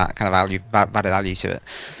to have that kind of added value to it.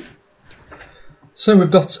 So we've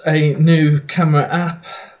got a new camera app,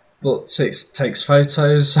 but it takes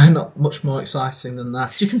photos, so not much more exciting than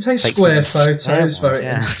that. You can take square photos, very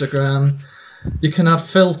Instagram. You can add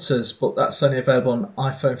filters, but that's only available on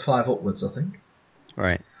iPhone 5 upwards, I think.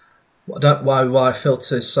 Right. I don't know why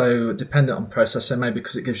filters so dependent on processing, maybe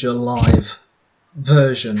because it gives you a live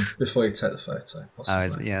version before you take the photo,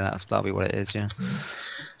 possibly. That'll be what it is, yeah.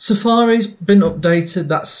 Safari's been updated.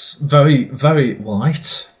 That's very, very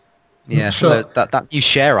white. Yeah, so that new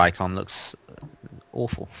share icon looks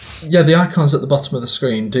awful. Yeah, the icons at the bottom of the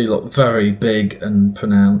screen do look very big and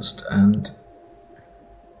pronounced and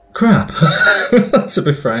crap, to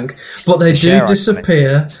be frank. But they do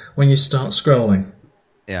disappear when you start scrolling.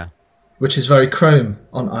 Yeah. Which is very Chrome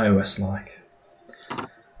on iOS-like.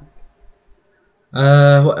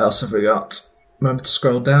 What else have we got? Remember to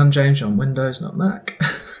scroll down, James, on Windows, not Mac.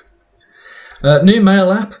 New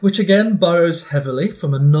mail app, which again borrows heavily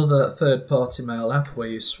from another third-party mail app where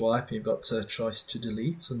you swipe and you've got a choice to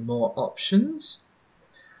delete and more options.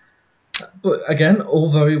 But again,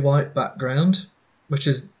 all very white background, which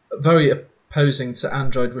is very opposing to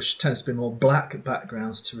Android, which tends to be more black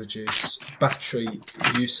backgrounds to reduce battery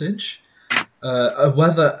usage. A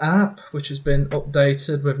weather app, which has been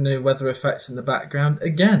updated with new weather effects in the background.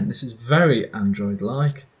 Again, this is very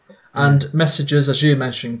Android-like. And messages, as you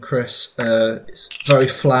mentioned, Chris, it's very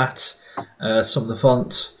flat. Some of the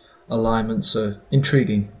font alignments are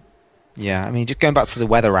intriguing. Yeah, I mean, just going back to the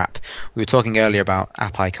weather app, we were talking earlier about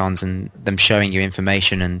app icons and them showing you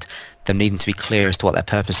information and them needing to be clear as to what their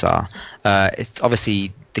purpose are. It's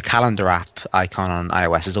obviously the calendar app icon on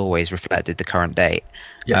iOS has always reflected the current date.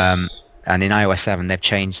 Yes. And in iOS 7, they've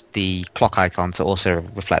changed the clock icon to also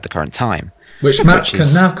reflect the current time. Which Matt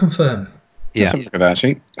can now confirm. Yeah. Let's have a look at that,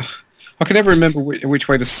 actually. I can never remember which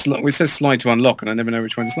way to slide. It says slide to unlock, and I never know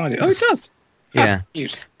which way to slide it. Oh, it does. Yeah.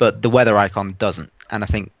 But the weather icon doesn't. And I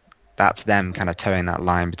think that's them kind of towing that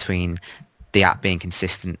line between the app being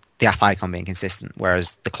consistent, the app icon being consistent,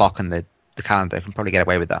 whereas the clock and the calendar can probably get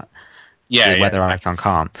away with that. Yeah, the weather icon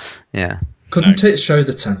can't. Yeah. Couldn't it show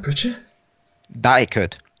the temperature? That it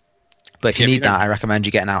could. But if you need that, I recommend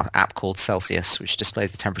you get an app called Celsius, which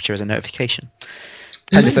displays the temperature as a notification.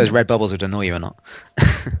 Depends if those red bubbles would annoy you or not.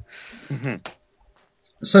 Mm-hmm.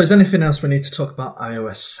 So is anything else we need to talk about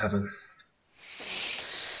iOS 7?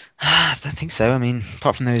 I don't think so. I mean,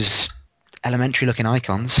 apart from those elementary-looking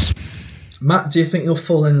icons. Matt, do you think you'll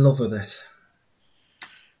fall in love with it?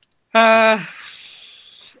 Or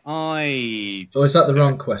is that the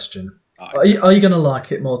wrong question? Are you going to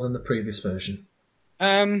like it more than the previous version?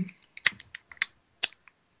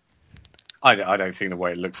 I don't think the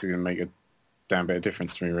way it looks is going to make a damn bit of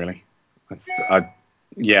difference to me, really. I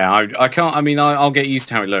can't. I mean, I'll get used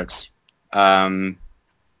to how it looks,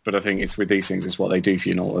 but I think it's with these things, it's what they do for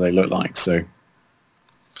you, not what they look like. So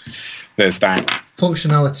there's that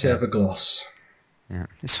functionality over gloss. Yeah,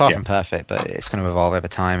 it's far from perfect, but it's going to evolve over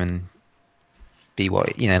time and be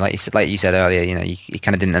what like you said earlier. It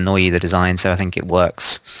kind of didn't annoy you, the design, so I think it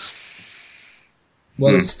works.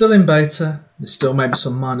 Well, it's still in beta. There's still maybe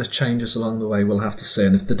some minor changes along the way, we'll have to see.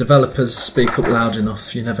 And if the developers speak up loud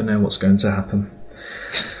enough, you never know what's going to happen.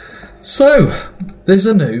 So, there's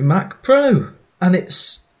a new Mac Pro, and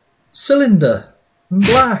it's cylinder, and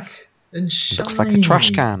black, and shiny. It looks like a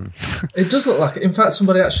trash can. It does look like it. In fact,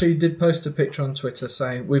 somebody actually did post a picture on Twitter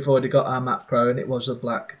saying, we've already got our Mac Pro, and it was a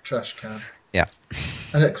black trash can. Yeah.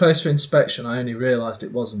 And at closer inspection, I only realised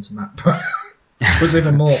it wasn't a Mac Pro. It was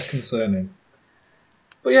even more concerning.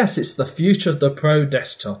 But yes, it's the future of the Pro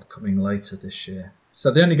desktop coming later this year.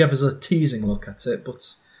 So they only gave us a teasing look at it,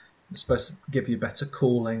 but it's supposed to give you better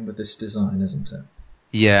cooling with this design, isn't it?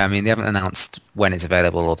 Yeah, I mean, they haven't announced when it's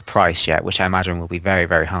available or the price yet, which I imagine will be very,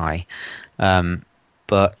 very high.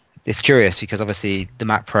 But it's curious because obviously the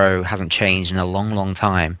Mac Pro hasn't changed in a long, long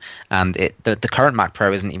time, and the current Mac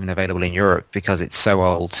Pro isn't even available in Europe because it's so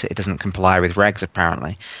old. It doesn't comply with regs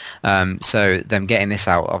apparently. So them getting this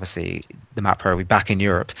out, obviously the Mac Pro will be back in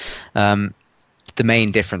Europe. The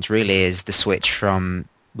main difference really is the switch from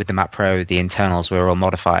with the Mac Pro, the internals were all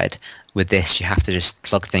modified. With this, you have to just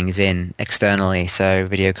plug things in externally. So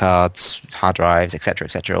video cards, hard drives, etc.,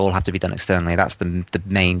 etc., all have to be done externally. That's the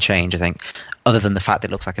main change, I think, other than the fact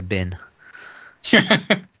it looks like a bin.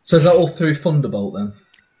 So is that all through Thunderbolt then?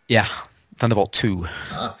 Yeah, Thunderbolt 2,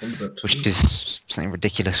 Thunderbolt 2. which is something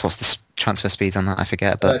ridiculous. What's the transfer speeds on that? I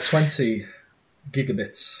forget. But 20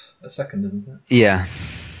 gigabits a second, isn't it? Yeah.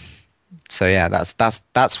 So yeah, that's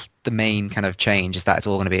the main kind of change, is that it's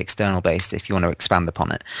all going to be external based if you want to expand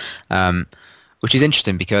upon it, which is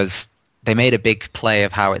interesting because they made a big play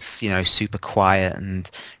of how it's super quiet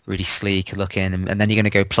and really sleek looking, and then you're going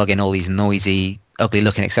to go plug in all these noisy, ugly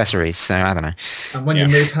looking accessories. So I don't know. And when you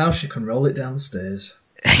move house, you can roll it down the stairs.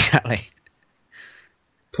 Exactly.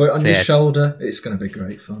 Put it on your shoulder. It's going to be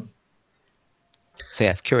great fun. So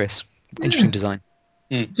yeah, it's curious, interesting design.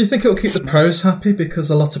 Do you think it'll keep the pros happy? Because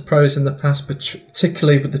a lot of pros in the past,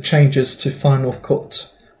 particularly with the changes to Final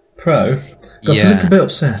Cut Pro, got a little bit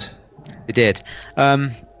upset. They did.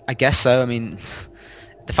 I guess so. I mean,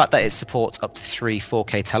 the fact that it supports up to 3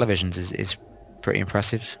 4K televisions is pretty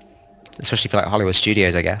impressive, especially for like Hollywood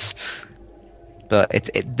studios, I guess. But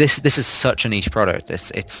this is such a niche product.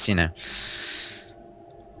 It's it's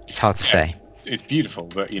hard to say. It's beautiful,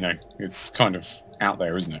 but it's kind of out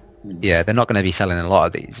there, isn't it? Yeah, they're not going to be selling a lot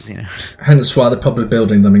of these, Hence why they're probably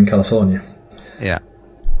building them in California. Yeah.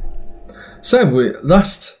 So,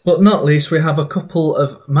 last but not least, we have a couple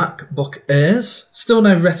of MacBook Airs. Still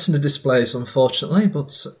no Retina displays, unfortunately,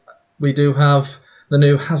 but we do have the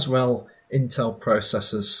new Haswell Intel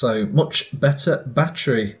processors, so much better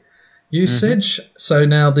battery usage. Mm-hmm. So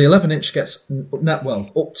now the 11-inch gets,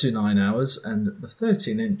 up to 9 hours, and the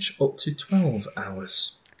 13-inch up to 12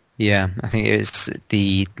 hours. Yeah, I think it was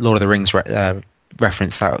the Lord of the Rings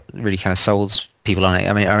reference that really kind of sold people on it.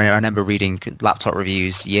 I mean, I remember reading laptop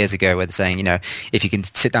reviews years ago where they're saying, if you can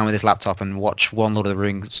sit down with this laptop and watch one Lord of the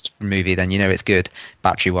Rings movie, then it's good,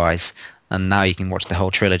 battery-wise. And now you can watch the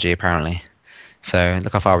whole trilogy, apparently. So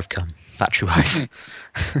look how far we've come, battery-wise.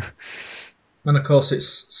 And of course,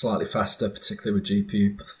 it's slightly faster, particularly with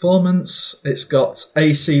GPU performance. It's got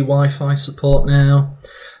AC Wi-Fi support now.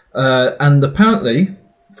 And apparently,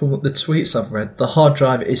 from the tweets I've read, the hard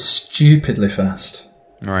drive is stupidly fast.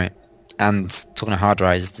 Right. And talking of hard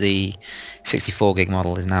drives, the 64 gig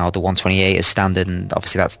model is now the 128 as standard, and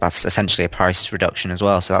obviously that's essentially a price reduction as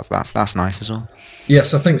well. So that's nice as well.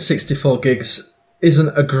 Yes, I think 64 gigs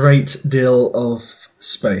isn't a great deal of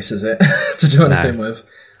space, is it, to do anything with?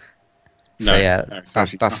 So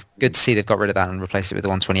that's good to see they've got rid of that and replaced it with the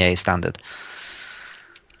 128 standard.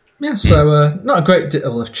 Yeah, so not a great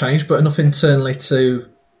deal of change, but enough internally to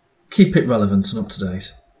keep it relevant and up to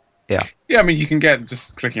date. Yeah. Yeah, I mean, you can get,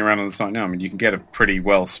 just clicking around on the site now, I mean, you can get a pretty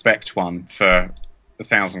well-spec'd one for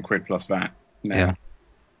 £1,000 plus VAT now,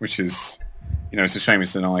 which is, it's a shame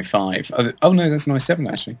it's an i5. Oh, no, that's an i7,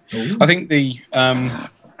 actually. Ooh. I think the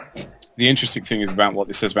interesting thing is about what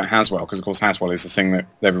this says about Haswell, because, of course, Haswell is the thing that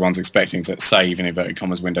everyone's expecting to save, in inverted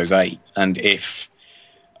commas, Windows 8. And if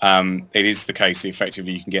it is the case that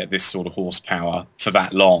effectively you can get this sort of horsepower for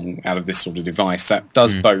that long out of this sort of device, that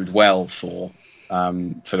does bode well for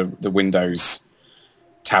the Windows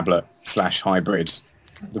tablet / hybrid.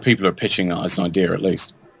 The people are pitching that as an idea, at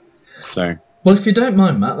least. So, well, if you don't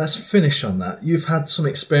mind, Matt, let's finish on that. You've had some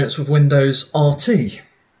experience with Windows RT.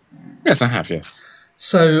 Yes, I have, yes.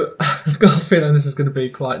 So, I've got a feeling this is going to be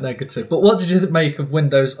quite negative, but what did you make of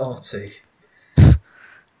Windows RT?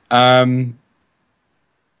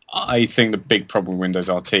 I think the big problem with Windows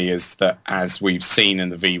RT is that, as we've seen in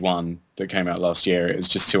the V1 that came out last year, it was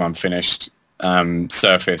just too unfinished.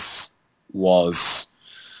 Surface was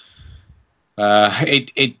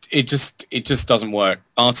it just doesn't work.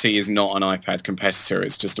 RT is not an iPad competitor.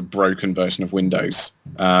 It's just a broken version of Windows.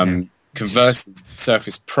 Conversely,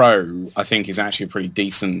 Surface Pro, I think, is actually a pretty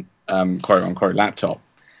decent quote unquote laptop.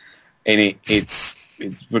 And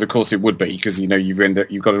but of course it would be, because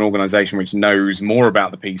you've got an organisation which knows more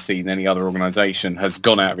about the PC than any other organisation, has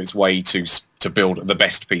gone out of its way to build the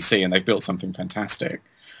best PC, and they've built something fantastic.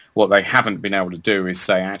 What they haven't been able to do is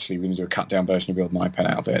say, actually, we're going to do a cut-down version and build an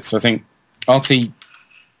iPad out of it. So I think RT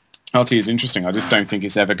is interesting. I just don't think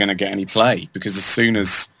it's ever going to get any play, because as soon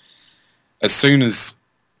as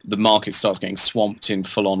the market starts getting swamped in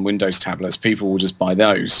full-on Windows tablets, people will just buy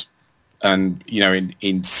those, and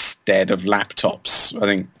instead of laptops.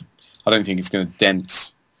 I don't think it's going to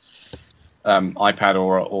dent iPad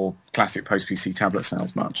or classic post-PC tablet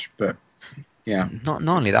sales much, but yeah. Not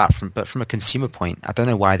only that, but from a consumer point, I don't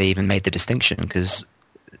know why they even made the distinction, because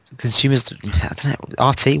consumers, I don't know,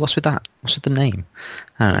 RT, what's with that? What's with the name?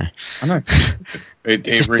 I don't know.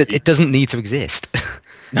 It doesn't need to exist.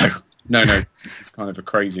 No. It's kind of a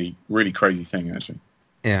really crazy thing, actually.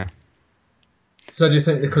 Yeah. So do you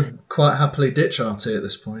think they could quite happily ditch RT at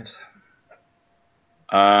this point?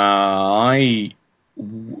 I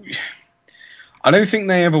don't think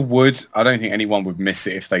they ever would. I don't think anyone would miss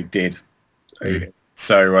it if they did.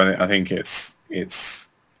 So I think it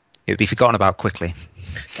would be forgotten about quickly.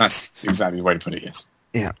 That's exactly the way to put it, yes.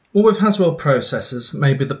 Yeah. Well, with Haswell processors,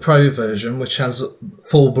 maybe the Pro version, which has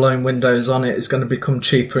full-blown Windows on it, is going to become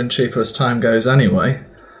cheaper and cheaper as time goes anyway,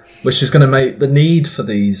 which is going to make the need for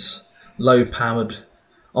these low-powered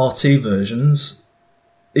RT versions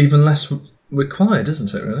even less required,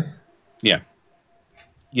 isn't it, really? Yeah.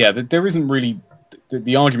 Yeah, there isn't really...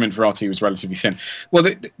 The argument for RT was relatively thin.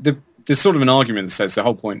 Well, there's sort of an argument that says the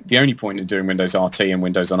only point in doing Windows RT and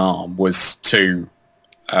Windows on ARM was to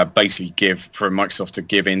basically for Microsoft to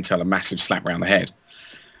give Intel a massive slap around the head.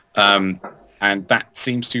 And that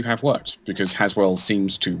seems to have worked, because Haswell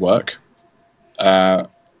seems to work.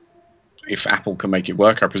 If Apple can make it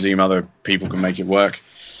work, I presume other people can make it work.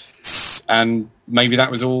 And maybe that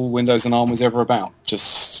was all Windows on ARM was ever about,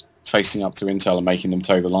 just facing up to Intel and making them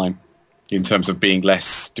toe the line in terms of being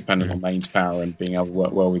less dependent on mains power and being able to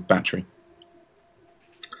work well with battery.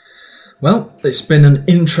 Well, it's been an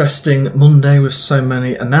interesting Monday with so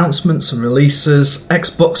many announcements and releases.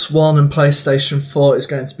 Xbox One and PlayStation 4 is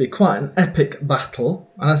going to be quite an epic battle,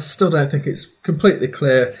 and I still don't think it's completely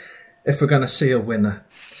clear if we're going to see a winner.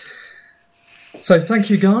 So thank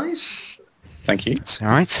you, guys. Thank you. That's all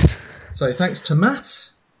right. So thanks to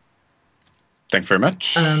Matt. Thank you very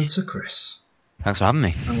much. And to Chris. Thanks for having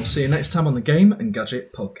me. And we'll see you next time on the Game and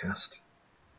Gadget podcast.